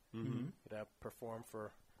troupe. I'd perform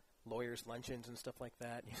for lawyers' luncheons and stuff like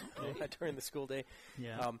that during the school day.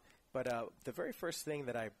 Yeah. But the very first thing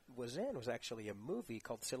that I was in was actually a movie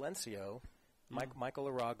called Silencio. Michael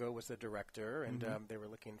Arago was the director, and they were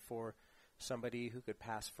looking for somebody who could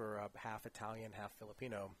pass for half Italian, half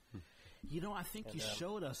Filipino. I think you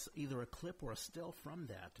showed us either a clip or a still from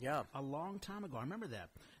that. Yeah. A long time ago. I remember that.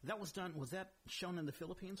 That was done. Was that shown in the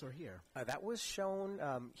Philippines or here? That was shown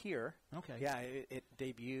here. Okay. Yeah, it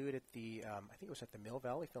debuted at the, I think it was at the Mill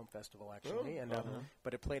Valley Film Festival, actually.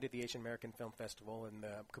 But it played at the Asian American Film Festival in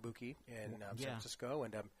Kabuki in San Francisco.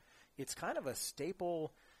 And it's kind of a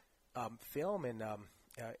staple film in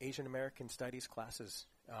Asian American studies classes.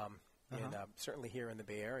 Certainly here in the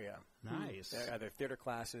Bay Area. Nice. Either theater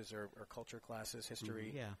classes or culture classes,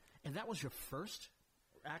 history. Yeah. And that was your first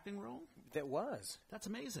acting role? That was. That's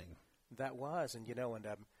amazing. That was. And,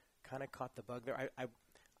 kind of caught the bug there. I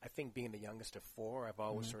think being the youngest of four, I've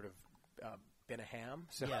always sort of been a ham.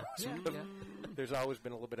 So there's always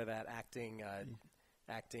been a little bit of that acting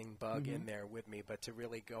bug in there with me. But to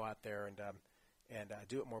really go out there and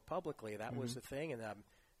do it more publicly, that was the thing.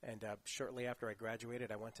 And shortly after I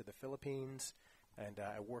graduated, I went to the Philippines, and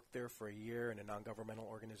I worked there for a year in a non-governmental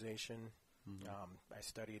organization. I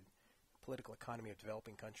studied political economy of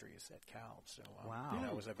developing countries at Cal. So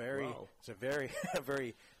it was a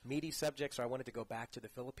very meaty subject. So I wanted to go back to the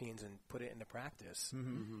Philippines and put it into practice.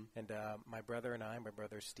 And my brother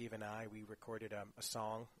Steve and I, we recorded a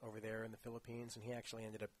song over there in the Philippines, and he actually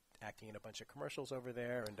ended up acting in a bunch of commercials over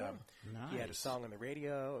there, and he had a song on the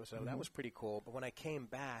radio, so that was pretty cool. But when I came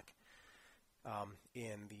back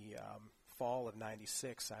in the fall of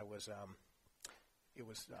 '96, it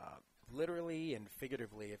was literally and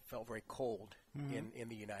figuratively, it felt very cold in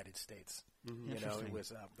the United States. It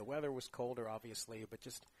was the weather was colder, obviously, but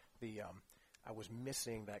just I was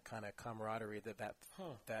missing that kind of camaraderie,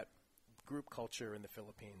 that group culture in the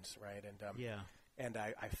Philippines, right? And and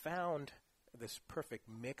I found this perfect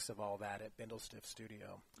mix of all that at Bindlestiff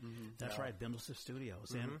Studio. That's right, Bindlestiff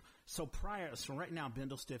Studios. And so right now,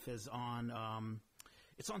 Bindlestiff is on,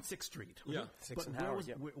 it's on 6th Street. Yeah, 6th and Howard.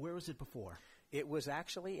 Where was it before? It was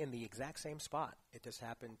actually in the exact same spot. It just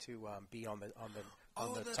happened to be on the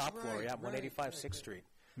top floor. Yeah, 185 6th Street.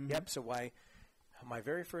 Yep. So my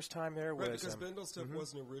very first time there was because Bindlestiff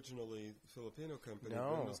wasn't originally a Filipino company.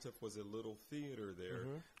 No. Bindlestiff was a little theater there.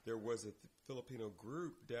 There was a Filipino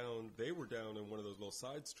group down. They were down in one of those little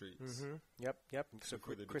side streets. Yep. So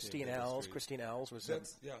Christine Els was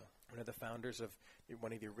one of the founders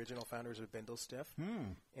one of the original founders of Bindlestiff,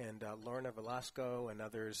 and Lorna Velasco and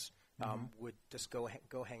others would just go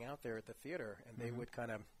hang out there at the theater, and they would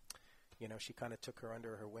kind of, she kind of took her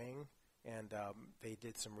under her wing. And they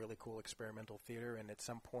did some really cool experimental theater. And at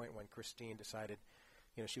some point, when Christine decided,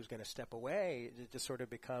 she was going to step away, it just sort of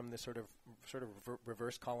become this sort of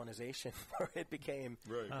reverse colonization, where it became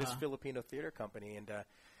this Filipino theater company. And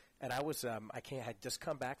I was I had just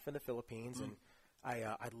come back from the Philippines, and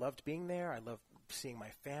I loved being there. I loved seeing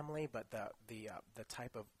my family, but the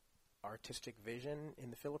type of artistic vision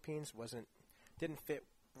in the Philippines didn't fit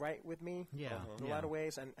right with me in a lot of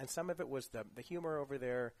ways. And some of it was the humor over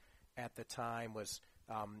there at the time was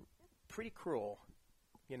pretty cruel.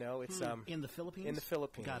 It's in the Philippines? In the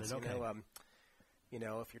Philippines. Got it, okay.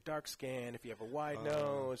 If you're dark-skinned, if you have a wide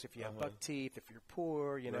nose, if you have buck teeth, if you're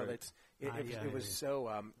poor, it was so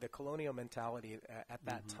the colonial mentality at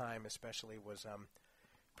that time especially was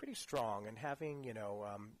pretty strong. And having,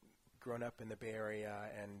 grown up in the Bay Area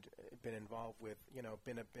and been involved with,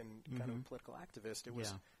 been kind of a political activist, it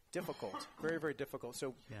was difficult, very, very difficult.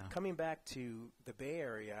 So coming back to the Bay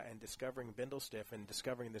Area and discovering Bindlestiff and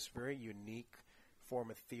discovering this very unique form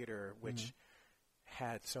of theater, which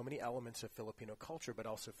had so many elements of Filipino culture, but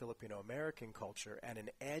also Filipino-American culture and an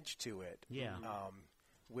edge to it.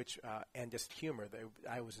 Which and just humor.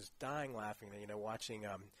 I was just dying laughing.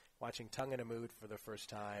 Watching Tongue in a Mood for the first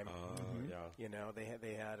time.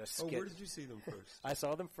 They had a skit. Oh, where did you see them first? I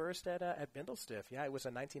saw them first at Bindlestiff. Yeah, it was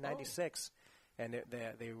in 1996. And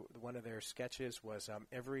they one of their sketches was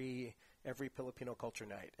every Filipino culture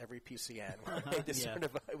night, every PCN.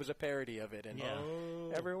 It was a parody of it, and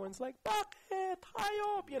everyone's like, "Bakit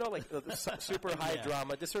hayop?" Super high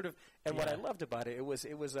drama. Just sort of. And what I loved about it,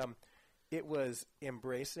 it was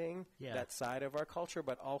embracing that side of our culture,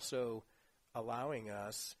 but also allowing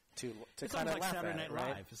us to kind of like laugh Saturday at Night it, Live.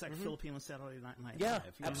 right? It's like Filipino Saturday Night Live. Yeah,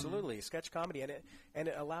 absolutely. Sketch comedy, and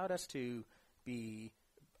it allowed us to be,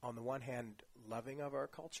 on the one hand, loving of our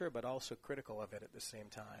culture, but also critical of it at the same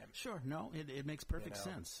time. Sure. No, it makes perfect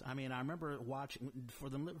sense. I mean, I remember watching, for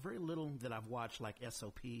the very little that I've watched, like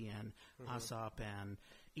SOP and ASAP and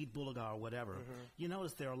Eat Bulaga or whatever, you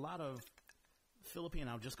notice there are a lot of Philippine,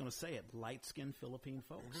 I'm just going to say it, light-skinned Philippine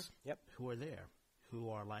folks who are there, who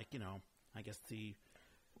are like, I guess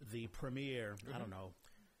the premier, I don't know,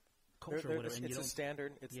 culture. It's a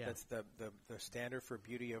standard. That's the standard for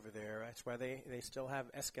beauty over there. That's why they still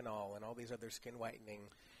have Escanol and all these other skin whitening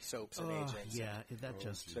soaps and agents. Yeah, that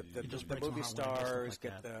just the movie stars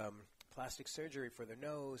get the plastic surgery for their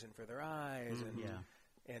nose and for their eyes,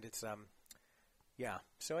 and it's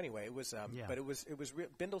So anyway, it was but it was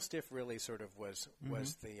Bindlestiff really sort of was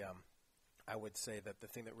the I would say that the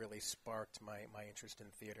thing that really sparked my interest in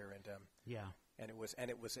theater, and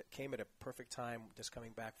it came at a perfect time, just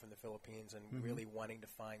coming back from the Philippines and really wanting to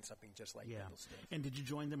find something just like Bindlestiff. And did you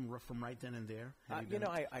join them from right then and there? I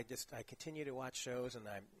continue to watch shows, and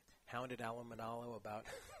I hounded Alan Manalo about,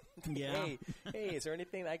 hey, is there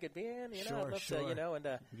anything I could be in? I'd love to,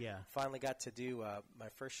 and finally got to do my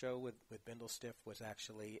first show with Bindlestiff was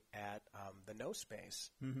actually at the No Space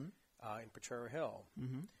in Potrero Hill.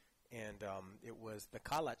 And it was the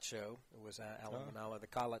Kalat show. It was Alan Manalo, the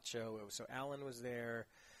Kalat show. So Alan was there.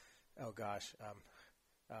 Oh gosh,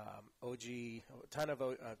 OG, ton of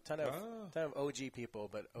OG people,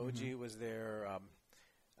 but OG was there.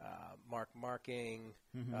 Mark Marking.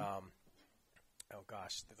 Oh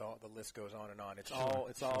gosh, the list goes on and on. It's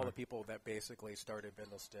all the people that basically started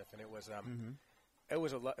Bindlestiff, and it was it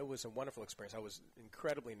was a wonderful experience. I was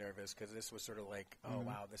incredibly nervous because this was sort of like, oh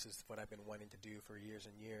wow, this is what I've been wanting to do for years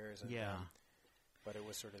and years. And, but it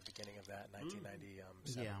was sort of the beginning of that in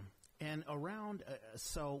 1997. Yeah. And around,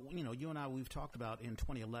 so, you and I, we've talked about in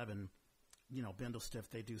 2011, Bindlestiff,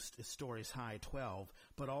 they do Stories High 12,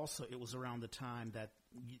 but also it was around the time that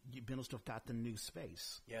Bindlestiff got the new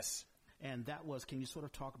space. Yes. And that was, can you sort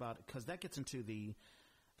of talk about it? Because that gets into the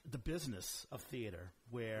business of theater,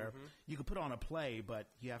 where you can put on a play, but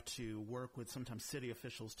you have to work with sometimes city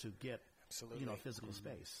officials to get, a physical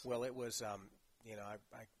space. Well, it was, I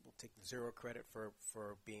will take zero credit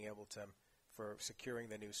for being able to for securing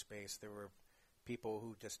the new space. There were people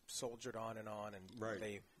who just soldiered on, and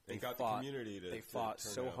they got fought. The community to they fought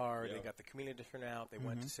turn so out. hard. Yeah. They got the community to turn out. They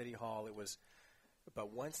went to City Hall.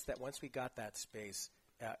 But once we got that space,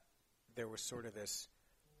 there was sort of this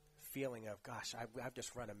feeling of, gosh, I've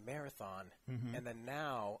just run a marathon, and then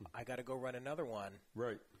now I got to go run another one,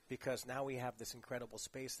 right? Because now we have this incredible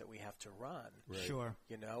space that we have to run. Right. Sure.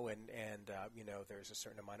 You know, and you know, there's a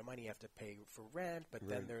certain amount of money you have to pay for rent, but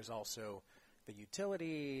then there's also the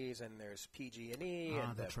utilities, and there's PG&E,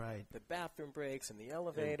 and the bathroom breaks, and the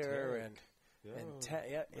elevator,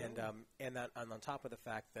 and on top of the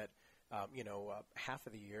fact that you know, half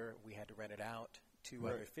of the year we had to rent it out to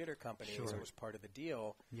other theater companies. It was part of the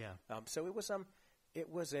deal. Yeah. So it was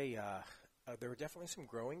there were definitely some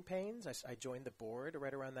growing pains. I joined the board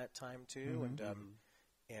right around that time too,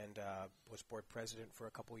 and was board president for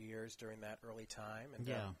a couple of years during that early time. And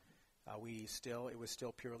it was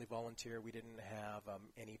still purely volunteer. We didn't have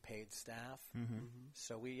any paid staff,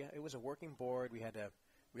 so it was a working board. We had to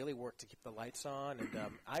really work to keep the lights on, and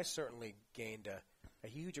I certainly gained a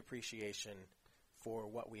huge appreciation for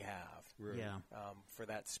what we have, for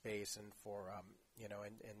that space, and for you know,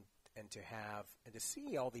 and to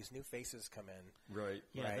see all these new faces come in. Right.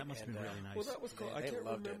 Yeah, right? that must have been really nice. Well, that was cool. I can't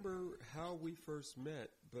remember it. how we first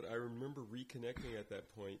met, but I remember reconnecting at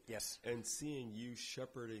that point. Yes. And seeing you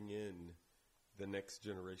shepherding in the next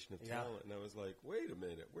generation of talent, and I was like, wait a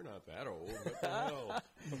minute, we're not that old. What the hell?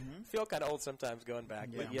 Feel kind of old sometimes going back,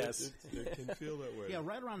 but yes. It can feel that way. Yeah,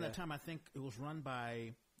 right around that time, I think it was run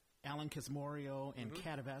by Alan Kismorio and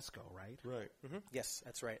Catavasco, right? Right. Yes,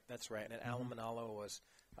 that's right. And Alan Manalo was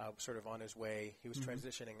sort of on his way. He was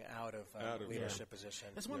transitioning out of leadership position.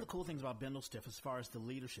 That's one of the cool things about Bindlestiff as far as the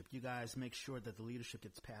leadership. You guys make sure that the leadership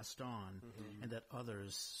gets passed on and that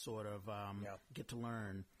others sort of get to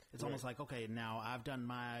learn. It's almost like, okay, now I've done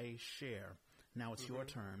my share. Now it's your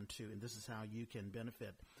turn to, and this is how you can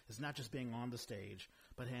benefit. It's not just being on the stage,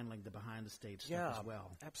 but handling the behind-the-stage stuff as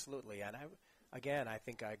well. Absolutely. And I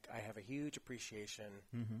think I have a huge appreciation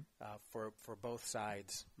for both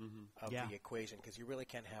sides of the equation, because you really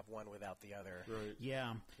can't have one without the other. Right.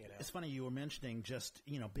 Yeah. You know? It's funny you were mentioning just,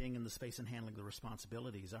 you know, being in the space and handling the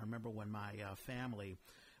responsibilities. I remember when my family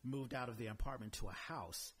moved out of the apartment to a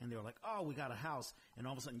house, and they were like, oh, we got a house, and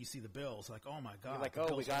all of a sudden you see the bills, like, oh my God. You're like,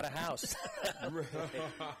 oh, we got a house.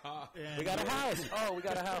 We got a house. Oh, we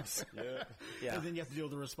got a house. Yeah. And then you have to deal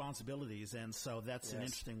with the responsibilities, and so that's an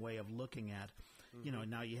interesting way of looking at, you know,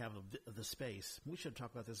 now you have the space. We should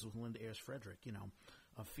talk about this with Linda Ayers-Frederick, you know,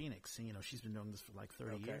 of Phoenix. And, you know, she's been doing this for like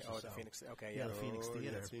 30 years or so. The Phoenix. Okay, the Phoenix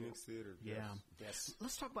Theater. Yeah, Phoenix Theater. Yeah. Yes.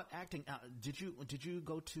 Let's talk about acting. Did you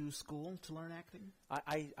go to school to learn acting?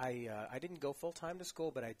 I didn't go full time to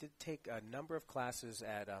school, but I did take a number of classes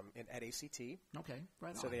at ACT. Okay, right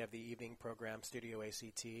on. So they have the evening program, Studio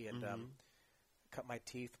ACT, and cut my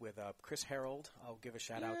teeth with Chris Harold. I'll give a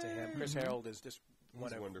shout out to him. Chris Harold is just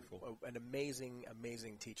wonderful. An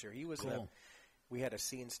amazing teacher. He was cool. We had a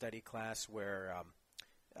scene study class where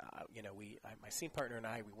you know, my scene partner and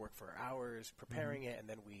I, we worked for hours preparing it, and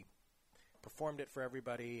then we performed it for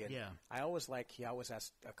everybody. And I always he always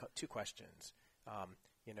asked two questions.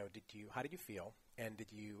 You know, how did you feel, and did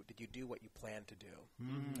you do what you planned to do?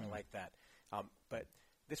 I like that. But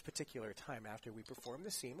this particular time, after we performed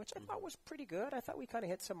the scene, which I thought was pretty good, I thought we kind of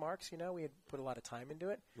hit some marks. You know, we had put a lot of time into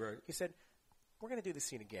it. Right. He said, "We're going to do the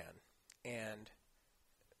scene again, and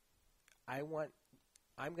I'm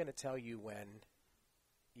going to tell you when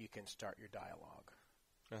you can start your dialogue."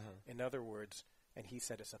 In other words, and he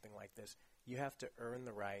said it something like this: you have to earn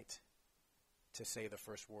the right to say the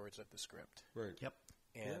first words of the script. Right. Yep.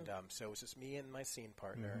 And so it was just me and my scene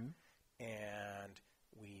partner, and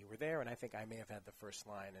we were there, and I think I may have had the first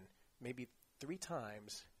line, and maybe 3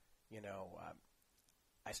 times, you know,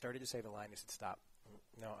 I started to say the line, he said, "Stop.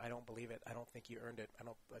 No, I don't believe it. I don't think you earned it. I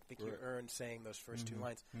think you earned saying those first 2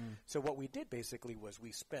 lines." So what we did basically was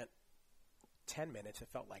we spent 10 minutes, it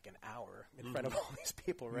felt like an hour, in front of all these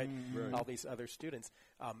people, right? All these other students,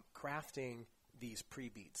 crafting these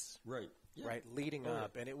pre-beats. Right. Yeah. Right, leading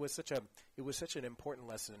up, and it was such an important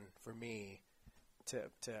lesson for me to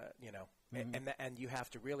you know, and you have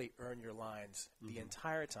to really earn your lines the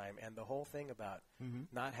entire time, and the whole thing about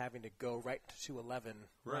not having to go right to 11,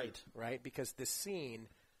 right, because the scene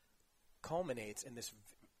culminates in this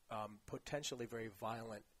potentially very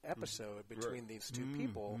violent episode between these two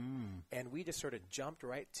people, and we just sort of jumped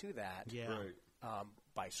right to that,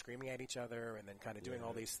 by screaming at each other and then kind of doing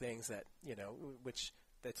all these things that, you know, which.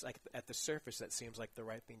 That's like at the surface that seems like the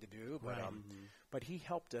right thing to do, but but he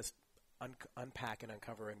helped us unpack and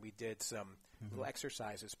uncover, and we did some little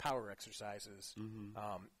exercises, power exercises,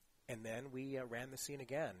 And then we ran the scene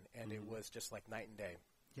again, and it was just like night and day.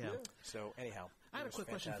 Yeah. So anyhow, I have a quick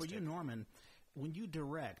question for you, Norman. When you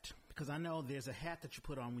direct, because I know there's a hat that you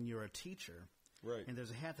put on when you're a teacher, right, and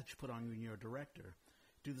there's a hat that you put on when you're a director.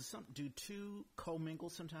 Do two co-mingle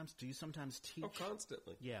sometimes? Do you sometimes teach? Oh,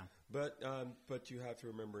 constantly. Yeah. But you have to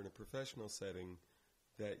remember in a professional setting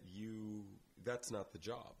that that's not the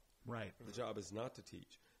job. Right. The job is not to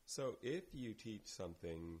teach. So if you teach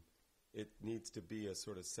something, it needs to be a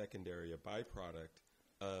sort of secondary, a byproduct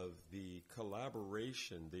of the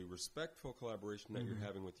collaboration, the respectful collaboration that you're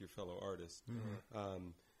having with your fellow artists.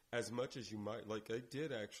 As much as you might, like I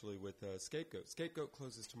did actually with Scapegoat. Scapegoat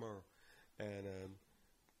closes tomorrow. And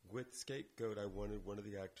with Scapegoat, I wanted one of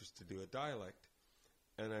the actors to do a dialect.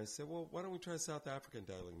 And I said, well, why don't we try South African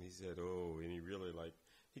dialect? And he said, and he really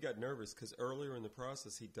he got nervous because earlier in the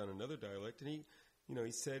process, he'd done another dialect. And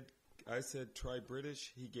he said, I said, try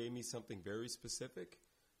British. He gave me something very specific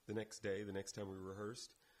the next time we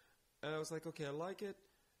rehearsed. And I was like, okay, I like it.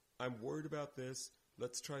 I'm worried about this.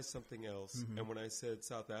 Let's try something else. And when I said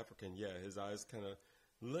South African, his eyes kind of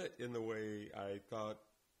lit in the way I thought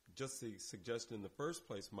just the suggestion in the first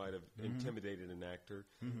place might have intimidated an actor.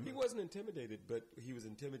 He wasn't intimidated, but he was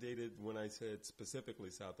intimidated when I said specifically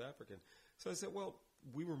South African. So I said, well,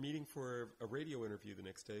 we were meeting for a radio interview the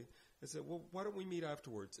next day. I said, well, why don't we meet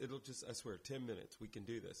afterwards? It'll just, I swear, 10 minutes. We can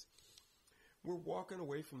do this. We're walking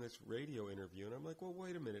away from this radio interview, and I'm like, well,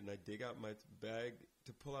 wait a minute. And I dig out my bag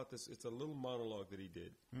to pull out this. It's a little monologue that he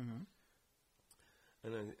did.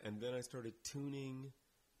 And then I started tuning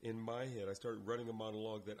in my head. I started running a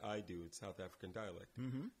monologue that I do. It's South African dialect.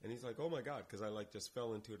 And he's like, oh, my God, because I just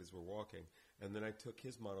fell into it as we're walking. And then I took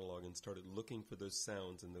his monologue and started looking for those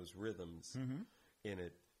sounds and those rhythms in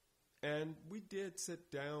it. And we did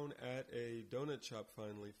sit down at a donut shop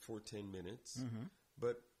finally for 10 minutes.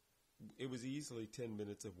 But it was easily 10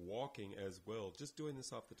 minutes of walking as well, just doing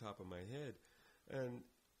this off the top of my head. And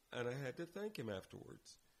I had to thank him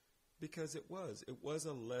afterwards because it was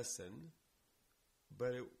a lesson,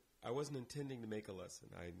 but I wasn't intending to make a lesson.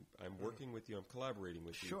 I'm working with you. I'm collaborating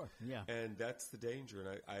with you. Sure, yeah. And that's the danger.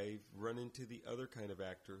 And I've run into the other kind of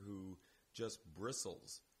actor who just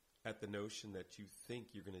bristles at the notion that you think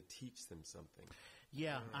you're going to teach them something.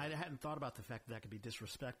 Yeah, I hadn't thought about the fact that could be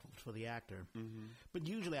disrespectful for the actor. But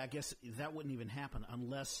usually, I guess that wouldn't even happen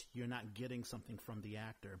unless you're not getting something from the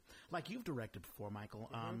actor. Like you've directed before, Michael.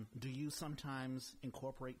 Do you sometimes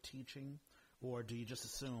incorporate teaching, or do you just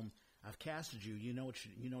assume I've casted you? You know what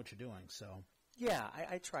you're doing. So yeah,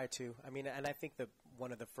 I try to. I mean, and I think that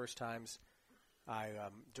one of the first times I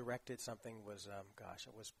directed something was,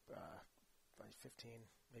 it was probably 15,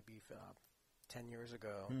 maybe 10 years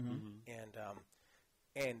ago,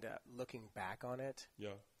 and looking back on it,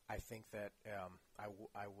 I think that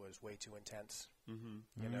I was way too intense,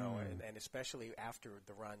 you know, and especially after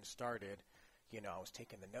the run started, you know, I was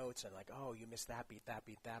taking the notes and like, oh, you missed that beat,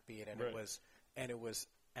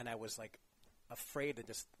 and I was like afraid to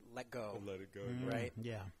just let go, and let it go, right?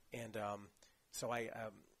 Yeah, and so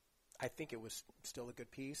I think it was still a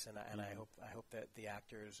good piece, and I hope that the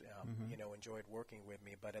actors, you know, enjoyed working with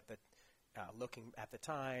me. But at the looking at the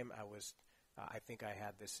time, I think I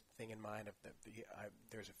had this thing in mind of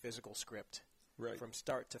there's a physical script from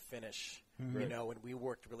start to finish, you know, and we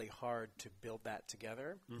worked really hard to build that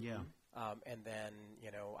together. And then,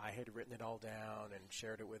 you know, I had written it all down and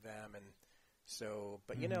shared it with them, and so,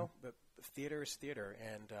 but you know, but theater is theater,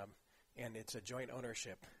 and it's a joint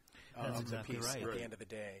ownership of exactly the piece right. at the end of the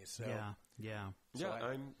day. So So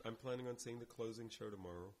I'm planning on seeing the closing show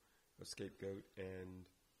tomorrow of Scapegoat, and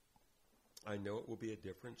I know it will be a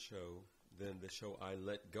different show than the show I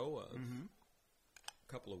let go of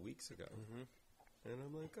a couple of weeks ago. And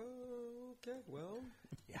I'm like, oh, okay, well,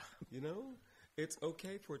 you know, it's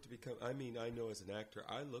okay for it to become, I mean, I know as an actor,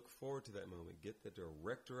 I look forward to that moment. Get the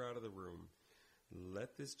director out of the room.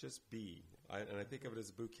 Let this just be. And I think of it as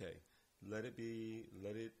a bouquet. Let it be,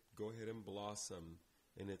 let it go ahead and blossom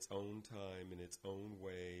in its own time, in its own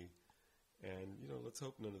way. And, you know, let's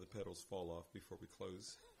hope none of the petals fall off before we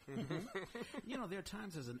close. You know, there are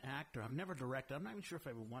times as an actor, I've never directed, I'm not even sure if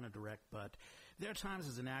I would want to direct, but there are times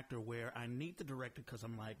as an actor where I need the director because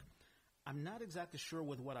I'm like, I'm not exactly sure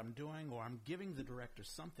with what I'm doing, or I'm giving the director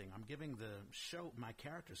something. I'm giving the show, my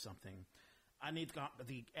character something. I need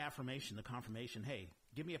the affirmation, the confirmation, hey,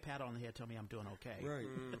 give me a pat on the head, tell me I'm doing okay.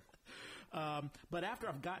 Right. But after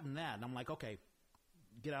I've gotten that, I'm like, okay,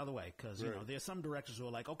 get out of the way, because you know there's some directors who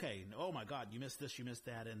are like, okay, oh my God, you missed this, you missed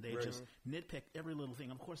that, and they just nitpick every little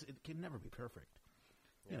thing. Of course, it can never be perfect.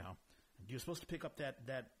 You know, You're supposed to pick up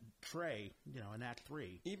that tray, in Act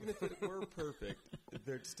 3. Even if it were perfect,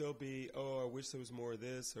 there'd still be, I wish there was more of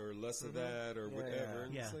this or less of that or whatever.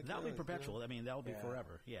 Yeah, that'll be perpetual. I mean, that'll be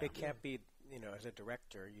forever. Yeah, it can't be. As a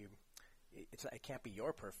director, it can't be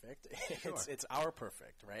your perfect. Sure. It's our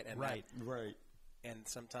perfect, right? And right. And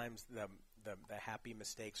sometimes the happy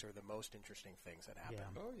mistakes are the most interesting things that happen.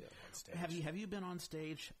 Yeah. Oh yeah. On stage. Have you been on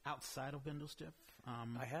stage outside of Bindlestiff?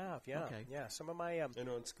 I have. Yeah. Okay. Yeah. Some of my and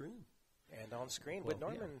on screen. And on screen with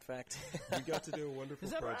Norman, in fact. We got to do a wonderful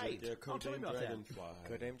Is that project. Right? Yeah, Codename Dragonfly.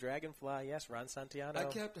 Codename Dragonfly, yes, Ron Santiago. I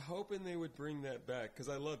kept hoping they would bring that back because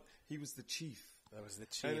I loved, he was the chief. That was the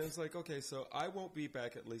chief. And it was like, okay, so I won't be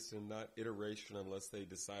back at least in that iteration unless they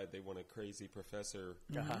decide they want a crazy professor.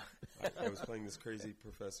 I was playing this crazy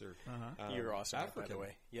professor. You're awesome, African, by the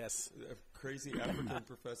way. Yes. A crazy African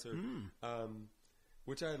professor,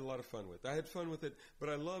 which I had a lot of fun with. I had fun with it, but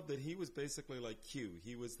I loved that he was basically like Q.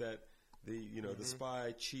 He was the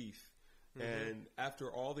spy chief. And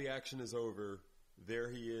after all the action is over, there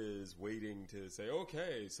he is waiting to say,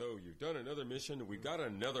 okay, so you've done another mission. We've got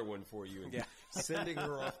another one for you. And sending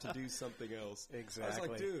her off to do something else. Exactly. I was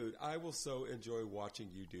like, dude, I will so enjoy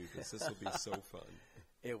watching you do this. This will be so fun.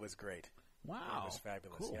 It was great. Wow. It was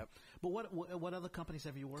fabulous. Cool. Yep. But what other companies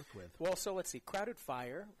have you worked with? Well, so let's see. Crowded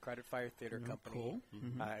Fire Theater Company.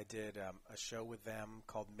 Cool. I did a show with them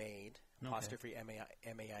called Made, apostrophe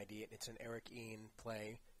M-A-I-D. It's an Eric Ehn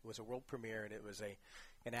play. It was a world premiere, and it was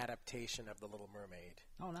an adaptation of The Little Mermaid.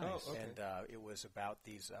 Oh, nice. Oh, okay. And it was about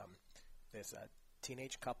this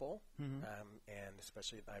teenage couple, and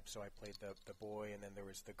especially so I played the boy, and then there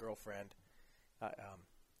was the girlfriend,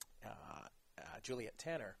 Juliet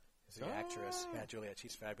Tanner is the actress. Yeah, Juliet,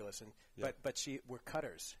 she's fabulous, and but we're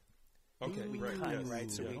cutters. Okay, we right, cut, yes.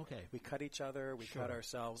 right? So Yeah. we cut each other, we cut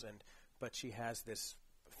ourselves, but she has this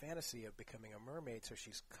fantasy of becoming a mermaid, so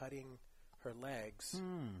she's cutting her legs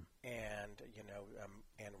and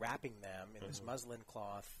and wrapping them in this muslin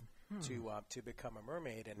cloth to become a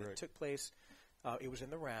mermaid, and it took place. It was in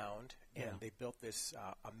the Round, and they built this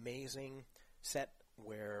amazing set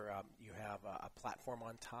where you have a platform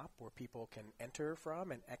on top where people can enter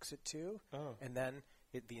from and exit to, and then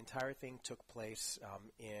the entire thing took place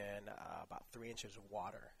in about 3 inches of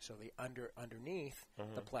water. So the underneath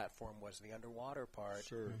the platform was the underwater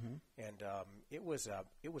part, and it was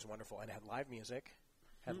wonderful, and it had live music,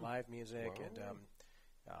 Wow. and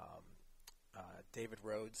David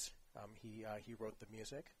Rhodes, he wrote the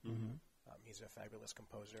music. He's a fabulous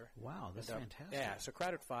composer. Wow, that's fantastic. Yeah, so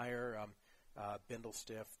Crowded Fire,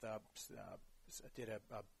 Bindlestiff did a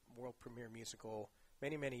world premiere musical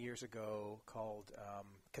many years ago called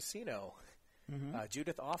Casino.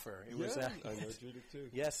 Judith Offer. It was. I know Judith too.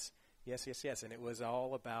 Yes, and it was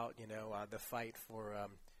all about the fight for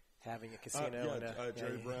having a casino.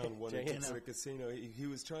 Jerry Brown wanted to put a casino. He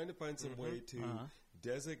was trying to find some way to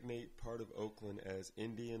designate part of Oakland as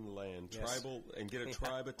Indian land, tribal, and get a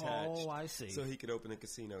tribe attached. Oh, I see. So he could open a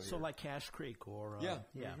casino here. So like Cache Creek or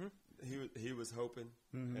He was hoping,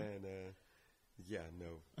 and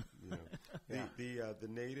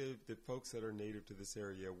the folks that are native to this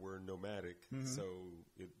area were nomadic, so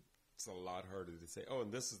it's a lot harder to say,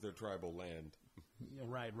 and this is their tribal land.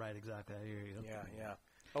 Right, exactly. I hear you. Yeah.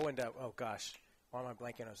 Oh, and gosh, why am I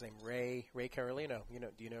blanking on his name? Ray Carolino.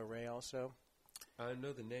 Do you know Ray also? I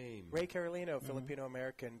know the name. Ray Carolino,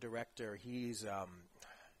 Filipino-American director. He's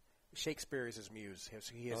Shakespeare is his muse.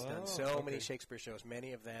 He has done so many Shakespeare shows,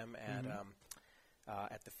 many of them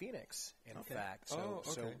at the Phoenix, in fact. So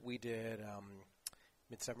we did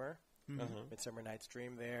Midsummer Night's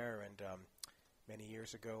Dream there, and many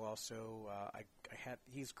years ago also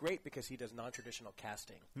he's great because he does non-traditional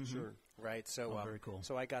casting. Sure. Right? So very cool.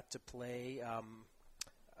 So I got to play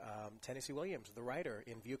Tennessee Williams, the writer,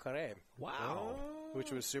 in Vieux Carré. Wow.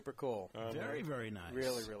 Which was super cool. Very, very nice.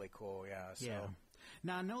 Really, really cool, yeah. So. Yeah.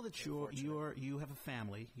 Now, I know that you have a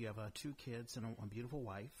family. You have 2 kids and a beautiful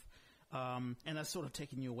wife. And that's sort of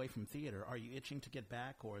taking you away from theater. Are you itching to get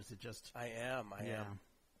back, or is it just... I am, and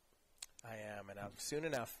soon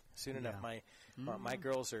enough. My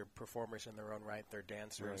girls are performers in their own right. They're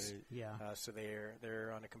dancers. Right. Yeah. So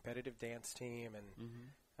they're on a competitive dance team, and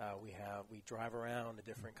we drive around to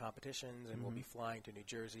different competitions, and we'll be flying to New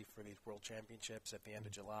Jersey for these World Championships at the end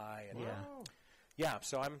of July. And yeah.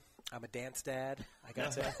 So I'm a dance dad, I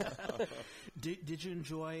gotta say. Did you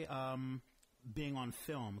enjoy being on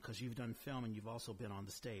film? Because you've done film and you've also been on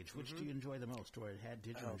the stage. Which do you enjoy the most, or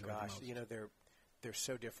did you enjoy the most? They're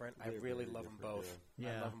so different. I really really love them different, both. Yeah.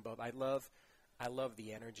 I love them both. I love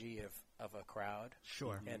the energy of a crowd.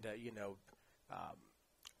 Sure. And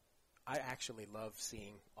I actually love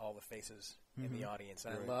seeing all the faces in the audience.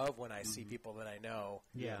 And I love when I see people that I know.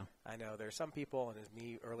 Yeah. I know there's some people, and it's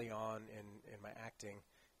me early on in my acting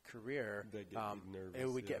career, They get you nervous, it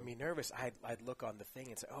would get me nervous. I'd look on the thing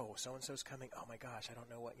and say, oh, so-and-so's coming. Oh, my gosh, I don't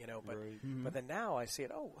know what, but but then now I see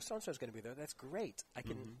it, oh, so-and-so's going to be there. That's great. I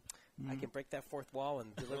can break that fourth wall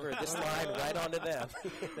and deliver this line right onto them.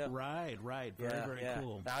 Right. Very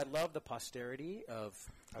cool. Now, I love the posterity of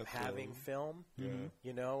having film,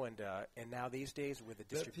 and now these days with the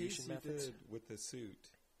distribution that piece methods. you did with the suit,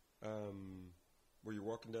 where you're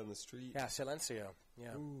walking down the street. Yeah, Silencio.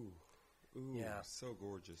 Yeah. Ooh, so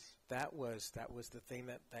gorgeous. That was the thing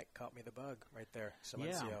that caught me the bug right there,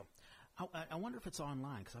 Silencio. Yeah. I wonder if it's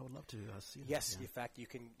online, because I would love to see that. Yes, in fact, you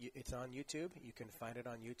can. It's on YouTube. You can find it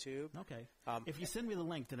on YouTube. Okay. If you send me the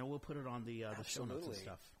link, then I will put it on the show notes and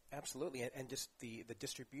stuff. Absolutely, and just the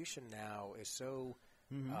distribution now is so.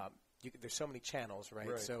 There's so many channels,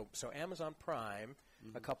 right? So Amazon Prime,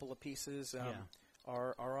 a couple of pieces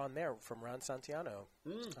are on there from Ron Santiano.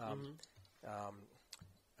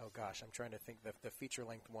 Oh gosh, I'm trying to think the feature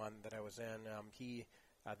length one that I was in.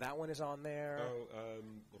 That one is on there.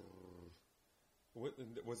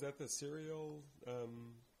 Was that the serial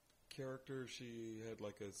character? She had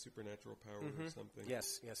like a supernatural power or something.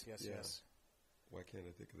 Yes. Why can't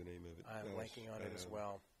I think of the name of it? I'm blanking on it as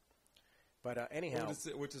well. But anyhow,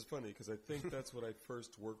 which is funny because I think that's what I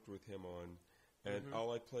first worked with him on, and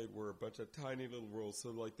all I played were a bunch of tiny little roles. So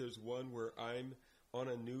like, there's one where I'm on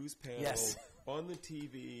a news panel on the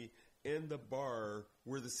TV in the bar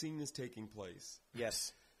where the scene is taking place.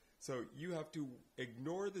 Yes. So you have to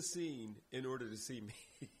ignore the scene in order to see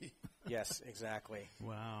me. Yes, exactly.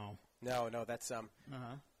 Wow. No, that's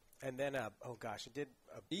And then oh gosh, it did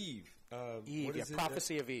Eve. Eve,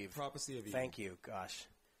 Prophecy of Eve. Prophecy of Eve. Thank you. Gosh.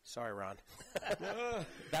 Sorry, Ron.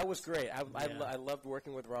 That was great. I loved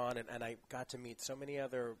working with Ron, and I got to meet so many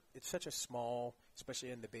other. It's such a small, especially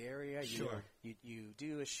in the Bay Area. Sure. You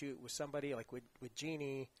do a shoot with somebody like with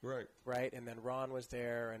Jeannie, right? And then Ron was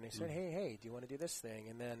there, and he said, "Hey, do you want to do this thing?"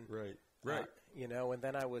 And then right. And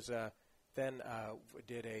then I was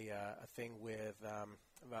did a thing with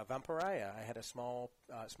Vampiraya. I had a small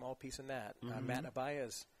piece in that. Matt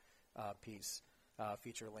Abaya's piece.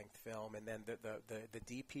 Feature-length film, and then the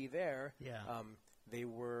DP there, they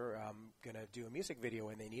were going to do a music video,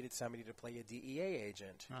 and they needed somebody to play a DEA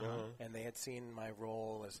agent, and they had seen my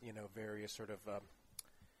role as various sort of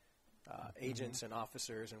agents and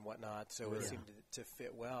officers and whatnot, so it seemed to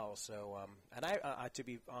fit well. So, and I to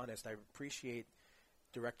be honest, I appreciate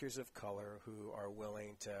directors of color who are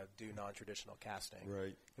willing to do non-traditional casting,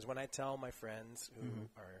 right? Because when I tell my friends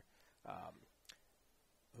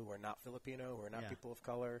who are not Filipino, who are not people of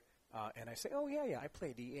color, and I say, oh, yeah, I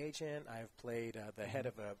played the agent, I've played the head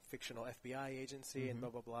of a fictional FBI agency, and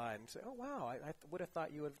blah, blah, blah, and say, oh, wow, I would have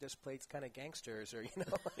thought you would have just played kind of gangsters, or,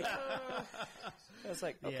 it's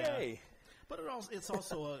like, okay. But it's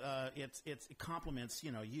also it complements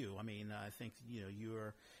you. I mean, I think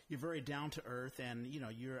you're very down to earth, and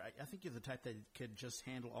I think you're the type that could just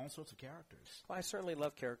handle all sorts of characters. Well, I certainly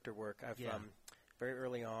love character work. I've very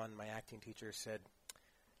early on, my acting teacher said,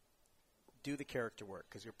 do the character work,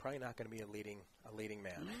 because you're probably not going to be a leading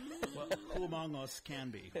man. Well, who among us can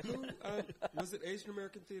be? Was it Asian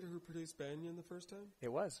American Theater who produced Banyan the first time?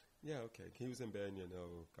 It was. Yeah, okay. He was in Banyan.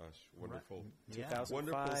 Oh, gosh. Wonderful. Right. 2005.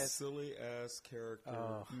 Wonderful, silly-ass character.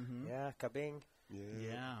 Oh, yeah. Kabing.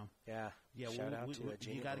 Yeah. Shout out to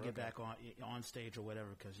Gina. You got to get back on stage or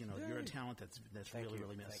whatever, because you're a talent that's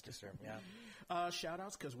really missed. Thank you, sir. Yeah. Shout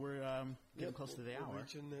outs, because we're getting close to the hour. We're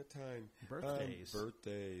reaching that time.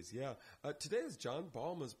 Birthdays. Yeah. Today is John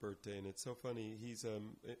Balma's birthday, and it's so funny. He's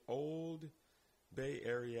an old Bay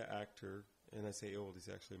Area actor, and I say old, he's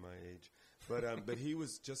actually my age. But he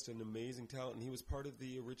was just an amazing talent, and he was part of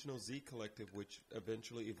the original Z Collective, which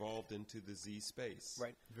eventually evolved into the Z Space.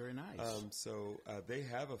 Right. Very nice. So they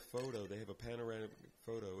have a photo. They have a panoramic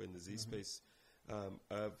photo in the Z Space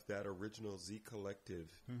of that original Z Collective,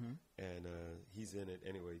 and he's in it.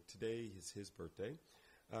 Anyway, today is his birthday.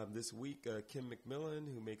 This week, Kim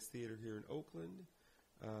McMillan, who makes theater here in Oakland.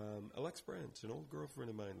 Alex Brandt, an old girlfriend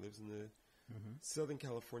of mine, lives in the Southern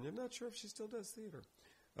California. I'm not sure if she still does theater.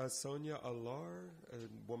 Sonia Alar, a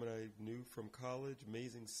woman I knew from college,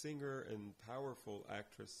 amazing singer and powerful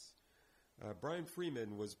actress. Brian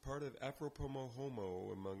Freeman was part of Afropomo Homo,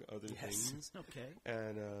 among other things. Okay.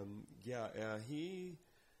 And,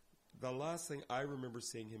 the last thing I remember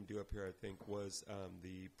seeing him do up here, I think, was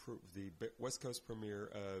the West Coast premiere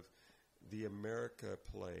of the America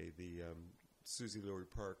play, the Susie Laurie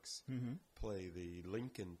Parks play, the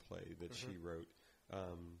Lincoln play that she wrote.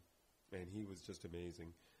 And he was just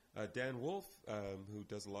amazing. Dan Wolf, who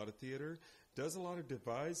does a lot of theater, does a lot of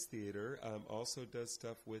devised theater, also does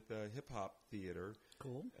stuff with hip-hop theater.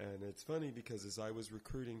 Cool. And it's funny because as I was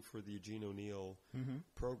recruiting for the Eugene O'Neill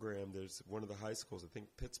program, there's one of the high schools, I think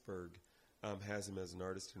Pittsburgh, has him as an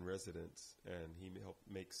artist in residence, and he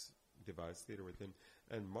makes devised theater with him.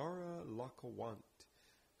 And Mara Lacawant,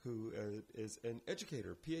 who is an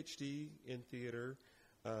educator, PhD in theater,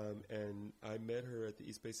 and I met her at the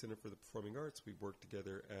East Bay Center for the Performing Arts. We worked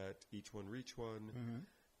together at Each One Reach One,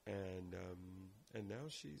 and now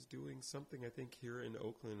she's doing something, I think, here in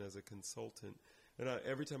Oakland as a consultant. And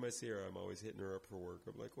every time I see her, I'm always hitting her up for work.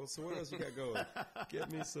 I'm like, well, so what else you got going?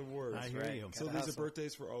 Get me some work. I hear you. So these are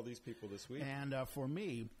birthdays for all these people this week. And for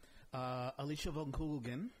me, Alicia Von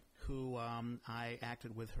Kugel, who I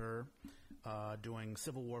acted with her doing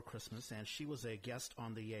Civil War Christmas, and she was a guest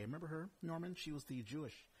on the remember her, Norman? She was the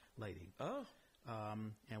Jewish lady. Oh.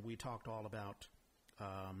 And we talked all about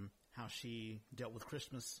how she dealt with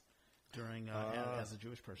Christmas during as a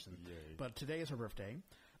Jewish person. Yay. But today is her birthday.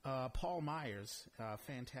 Paul Myers,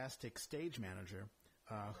 fantastic stage manager,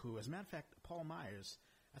 who, as a matter of fact, Paul Myers,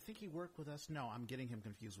 I think he worked with us. No, I'm getting him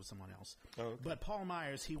confused with someone else. Oh, okay. But Paul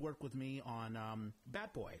Myers, he worked with me on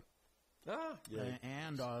Bat Boy. Yeah.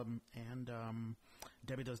 And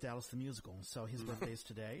Debbie Does Dallas the Musical. So his birthday is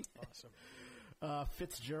today. Awesome.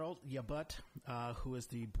 Fitzgerald Yabut, who is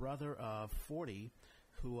the brother of 40,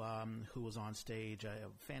 who was on stage, a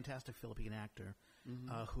fantastic Philippine actor,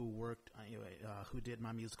 who worked, who did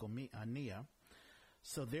my musical Nia.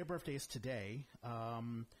 So their birthday is today.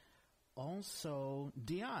 Also,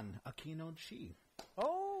 Dion Aquino Chi.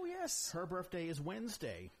 Oh, yes. Her birthday is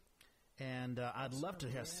Wednesday. And I'd love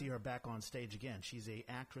to see her back on stage again. She's a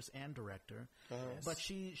actress and director. But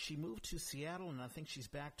she moved to Seattle, and I think she's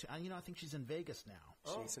back to, I think she's in Vegas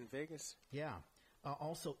now. She's in Vegas. Yeah.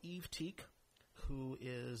 Also, Eve Teak, who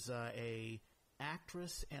is a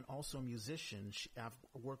actress and also a musician. I've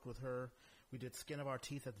worked with her. We did Skin of Our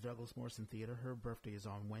Teeth at the Douglas Morrison Theater. Her birthday is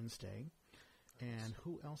on Wednesday. And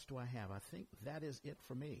who else do I have? I think that is it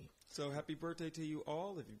for me. So happy birthday to you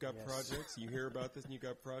all. If you've got projects, you hear about this and you've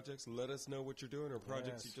got projects, let us know what you're doing or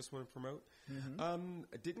projects you just want to promote. I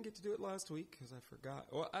didn't get to do it last week because I forgot.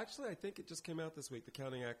 Well, actually, I think it just came out this week, the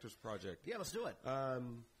Counting Actors Project. Yeah, let's do it.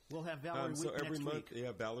 We'll have Valerie Week every next month, week.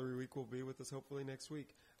 Yeah, Valerie Week will be with us hopefully next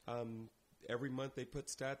week. Every month they put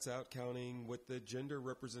stats out counting what the gender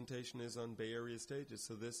representation is on Bay Area stages.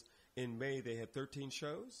 So in May, they had 13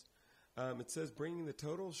 shows. It says bringing the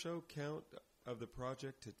total show count of the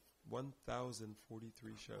project to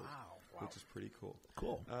 1,043 shows, which is pretty cool.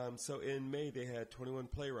 Cool. So in May, they had 21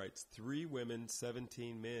 playwrights, 3 women,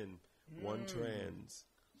 17 men, 1 trans.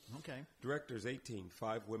 Okay. Directors, 18,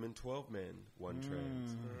 5 women, 12 men, 1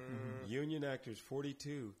 trans. Union actors,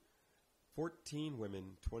 42, 14 women,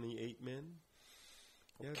 28 men.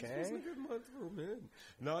 Yeah, Okay. this was a good month for men.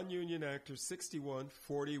 Non-union actors, 61,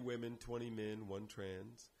 40 women, 20 men, 1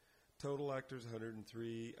 trans. Total actors,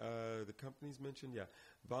 103. The companies mentioned,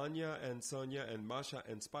 Vanya and Sonia and Masha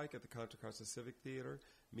and Spike at the Contra Costa Civic Theater.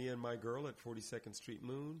 Me and My Girl at 42nd Street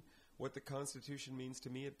Moon. What the Constitution Means to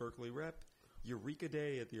Me at Berkeley Rep. Eureka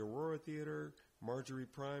Day at the Aurora Theater. Marjorie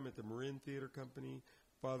Prime at the Marin Theater Company.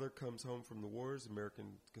 Father Comes Home from the Wars, American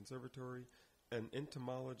Conservatory. An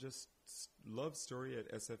Entomologist's Love Story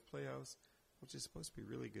at SF Playhouse, which is supposed to be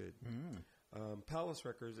really good. Palace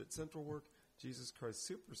Records at Central Work. Jesus Christ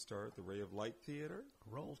Superstar at the Ray of Light Theater.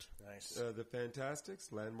 Rolled. Nice. The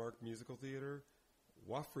Fantastics, Landmark Musical Theater.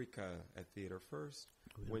 Wafrika at Theater First.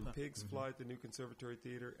 When Pigs Fly at the New Conservatory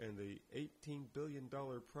Theater. And the $18 billion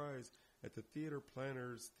prize at the Theater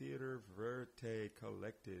Planners Theater Verite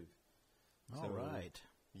Collective. All right.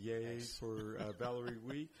 Yay for Valerie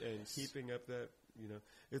Week and keeping up that,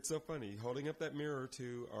 it's so funny, holding up that mirror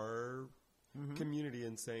to our community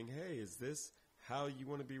and saying, hey, is this how you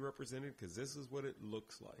want to be represented? Because this is what it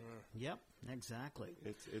looks like. Yep, exactly.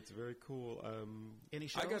 It's very cool. Any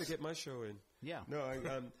shows? I got to get my show in. Yeah. No,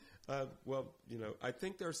 I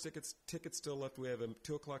think there's tickets still left. We have a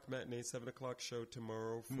 2 o'clock matinee, 7 o'clock show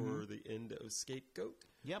tomorrow for the end of Scapegoat.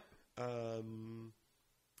 Yep.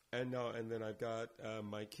 And then I've got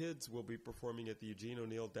my kids will be performing at the Eugene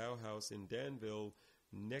O'Neill Dow House in Danville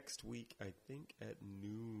next week, I think at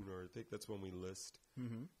noon, or I think that's when we list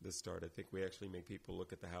the start. I think we actually make people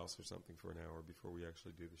look at the house or something for an hour before we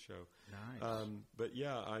actually do the show. Nice. But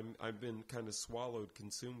yeah, I've been kind of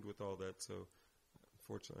consumed with all that, so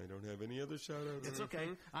unfortunately I don't have any other shout-outs. It's okay.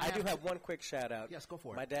 I do have one quick shout-out. Yes, go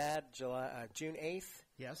for it. My dad, June 8th.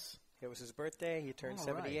 Yes. It was his birthday. He turned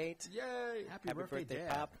 78. Yay! Happy birthday, Dad.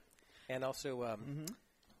 Pop. And also,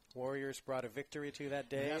 Warriors brought a victory to that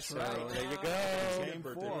day. That's so right. There you go. Game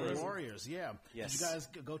 4, Warriors. Yeah. Yes. Did you guys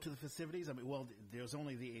go to the festivities? I mean, well, there's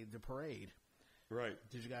only the parade. Right.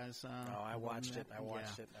 Did you guys? Oh, I watched it. I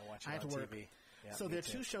watched it I had on to work. TV. Yeah, so there are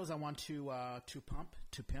 2 shows I want to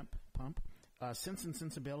pimp. Sense and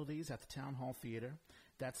Sensibilities at the Town Hall Theater.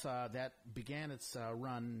 That began its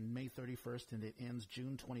run May 31st and it ends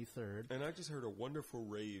June 23rd. And I just heard a wonderful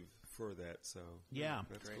rave for that. So yeah,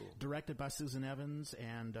 that's cool. Directed by Susan Evans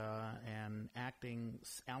and acting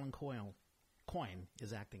Alan Coyne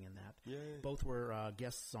is acting in that. Yay. Both were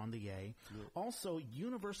guests on the Yay. Yeah. Also,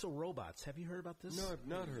 Universal Robots. Have you heard about this? No, I've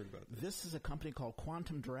not heard about this. This is a company called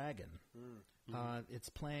Quantum Dragon. It's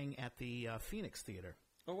playing at the Phoenix Theater.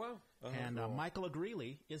 Oh, wow. And Michael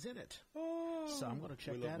Agreely is in it. Oh, so I'm going to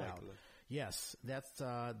check that out. Yes,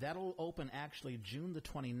 that'll open actually June the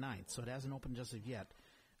 29th, so it hasn't opened just of yet.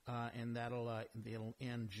 And it'll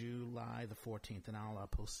end July the 14th, and I'll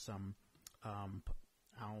post some.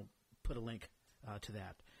 I'll put a link to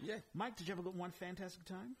that. Yeah, Mike, did you have one fantastic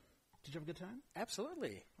time? Did you have a good time?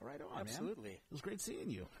 Absolutely. Right on, Absolutely. Man. It was great seeing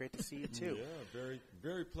you. Great to see you, too. Yeah, very,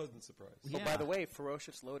 very pleasant surprise. Yeah. Oh, by the way,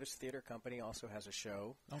 Ferocious Lotus Theater Company also has a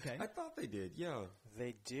show. Okay. I thought they did, yeah.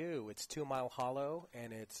 They do. It's 2 Mile Hollow,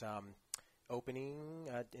 and it's opening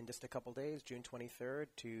in just a couple days, June 23rd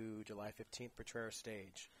to July 15th, Potrero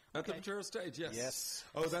Stage. At the Potrero Stage, yes. Yes.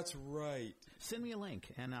 Oh, that's right. Send me a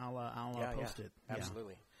link, and I'll post it.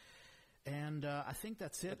 Absolutely. Yeah. And I think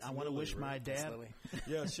that's it. I want to wish my dad.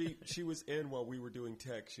 Yeah, she was in while we were doing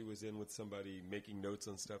tech. She was in with somebody making notes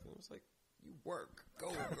on stuff, and I was like, "You work,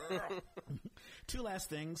 go girl." 2 last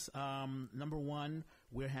things. Number 1,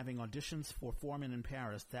 we're having auditions for Foreman in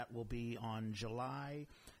Paris. That will be on July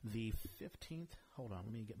the 15th. Hold on,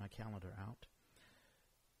 let me get my calendar out.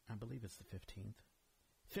 I believe it's the 15th.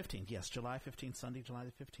 15th, yes, July 15th, Sunday, July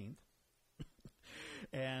the 15th.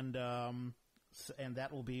 And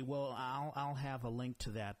that will be I'll have a link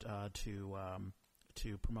to that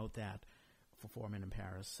to promote that for Foreman in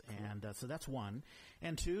Paris, and so that's 1.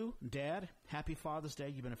 And 2, Dad, happy Father's Day.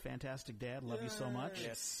 You've been a fantastic dad. Love you so much.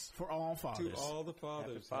 Yes, for all fathers. To all the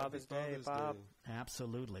fathers. Happy Father's Day, Bob.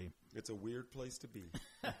 Absolutely. It's a weird place to be.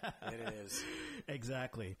 It is.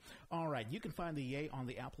 Exactly. All right. You can find the Yay on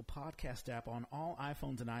the Apple Podcast app on all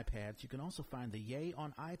iPhones and iPads. You can also find the Yay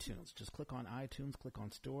on iTunes. Just click on iTunes, click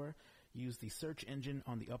on Store. Use the search engine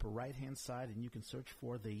on the upper right-hand side, and you can search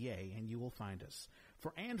for the Yay, and you will find us.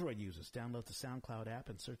 For Android users, download the SoundCloud app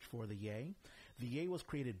and search for the Yay. The Yay was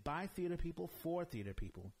created by theater people for theater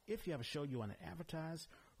people. If you have a show you want to advertise,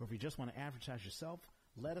 or if you just want to advertise yourself,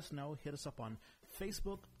 let us know. Hit us up on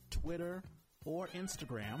Facebook, Twitter, or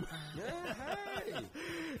Instagram. Yeah, hey!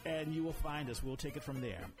 And you will find us. We'll take it from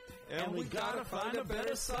there. And we gotta find a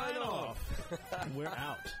better sign-off. We're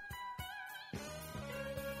out.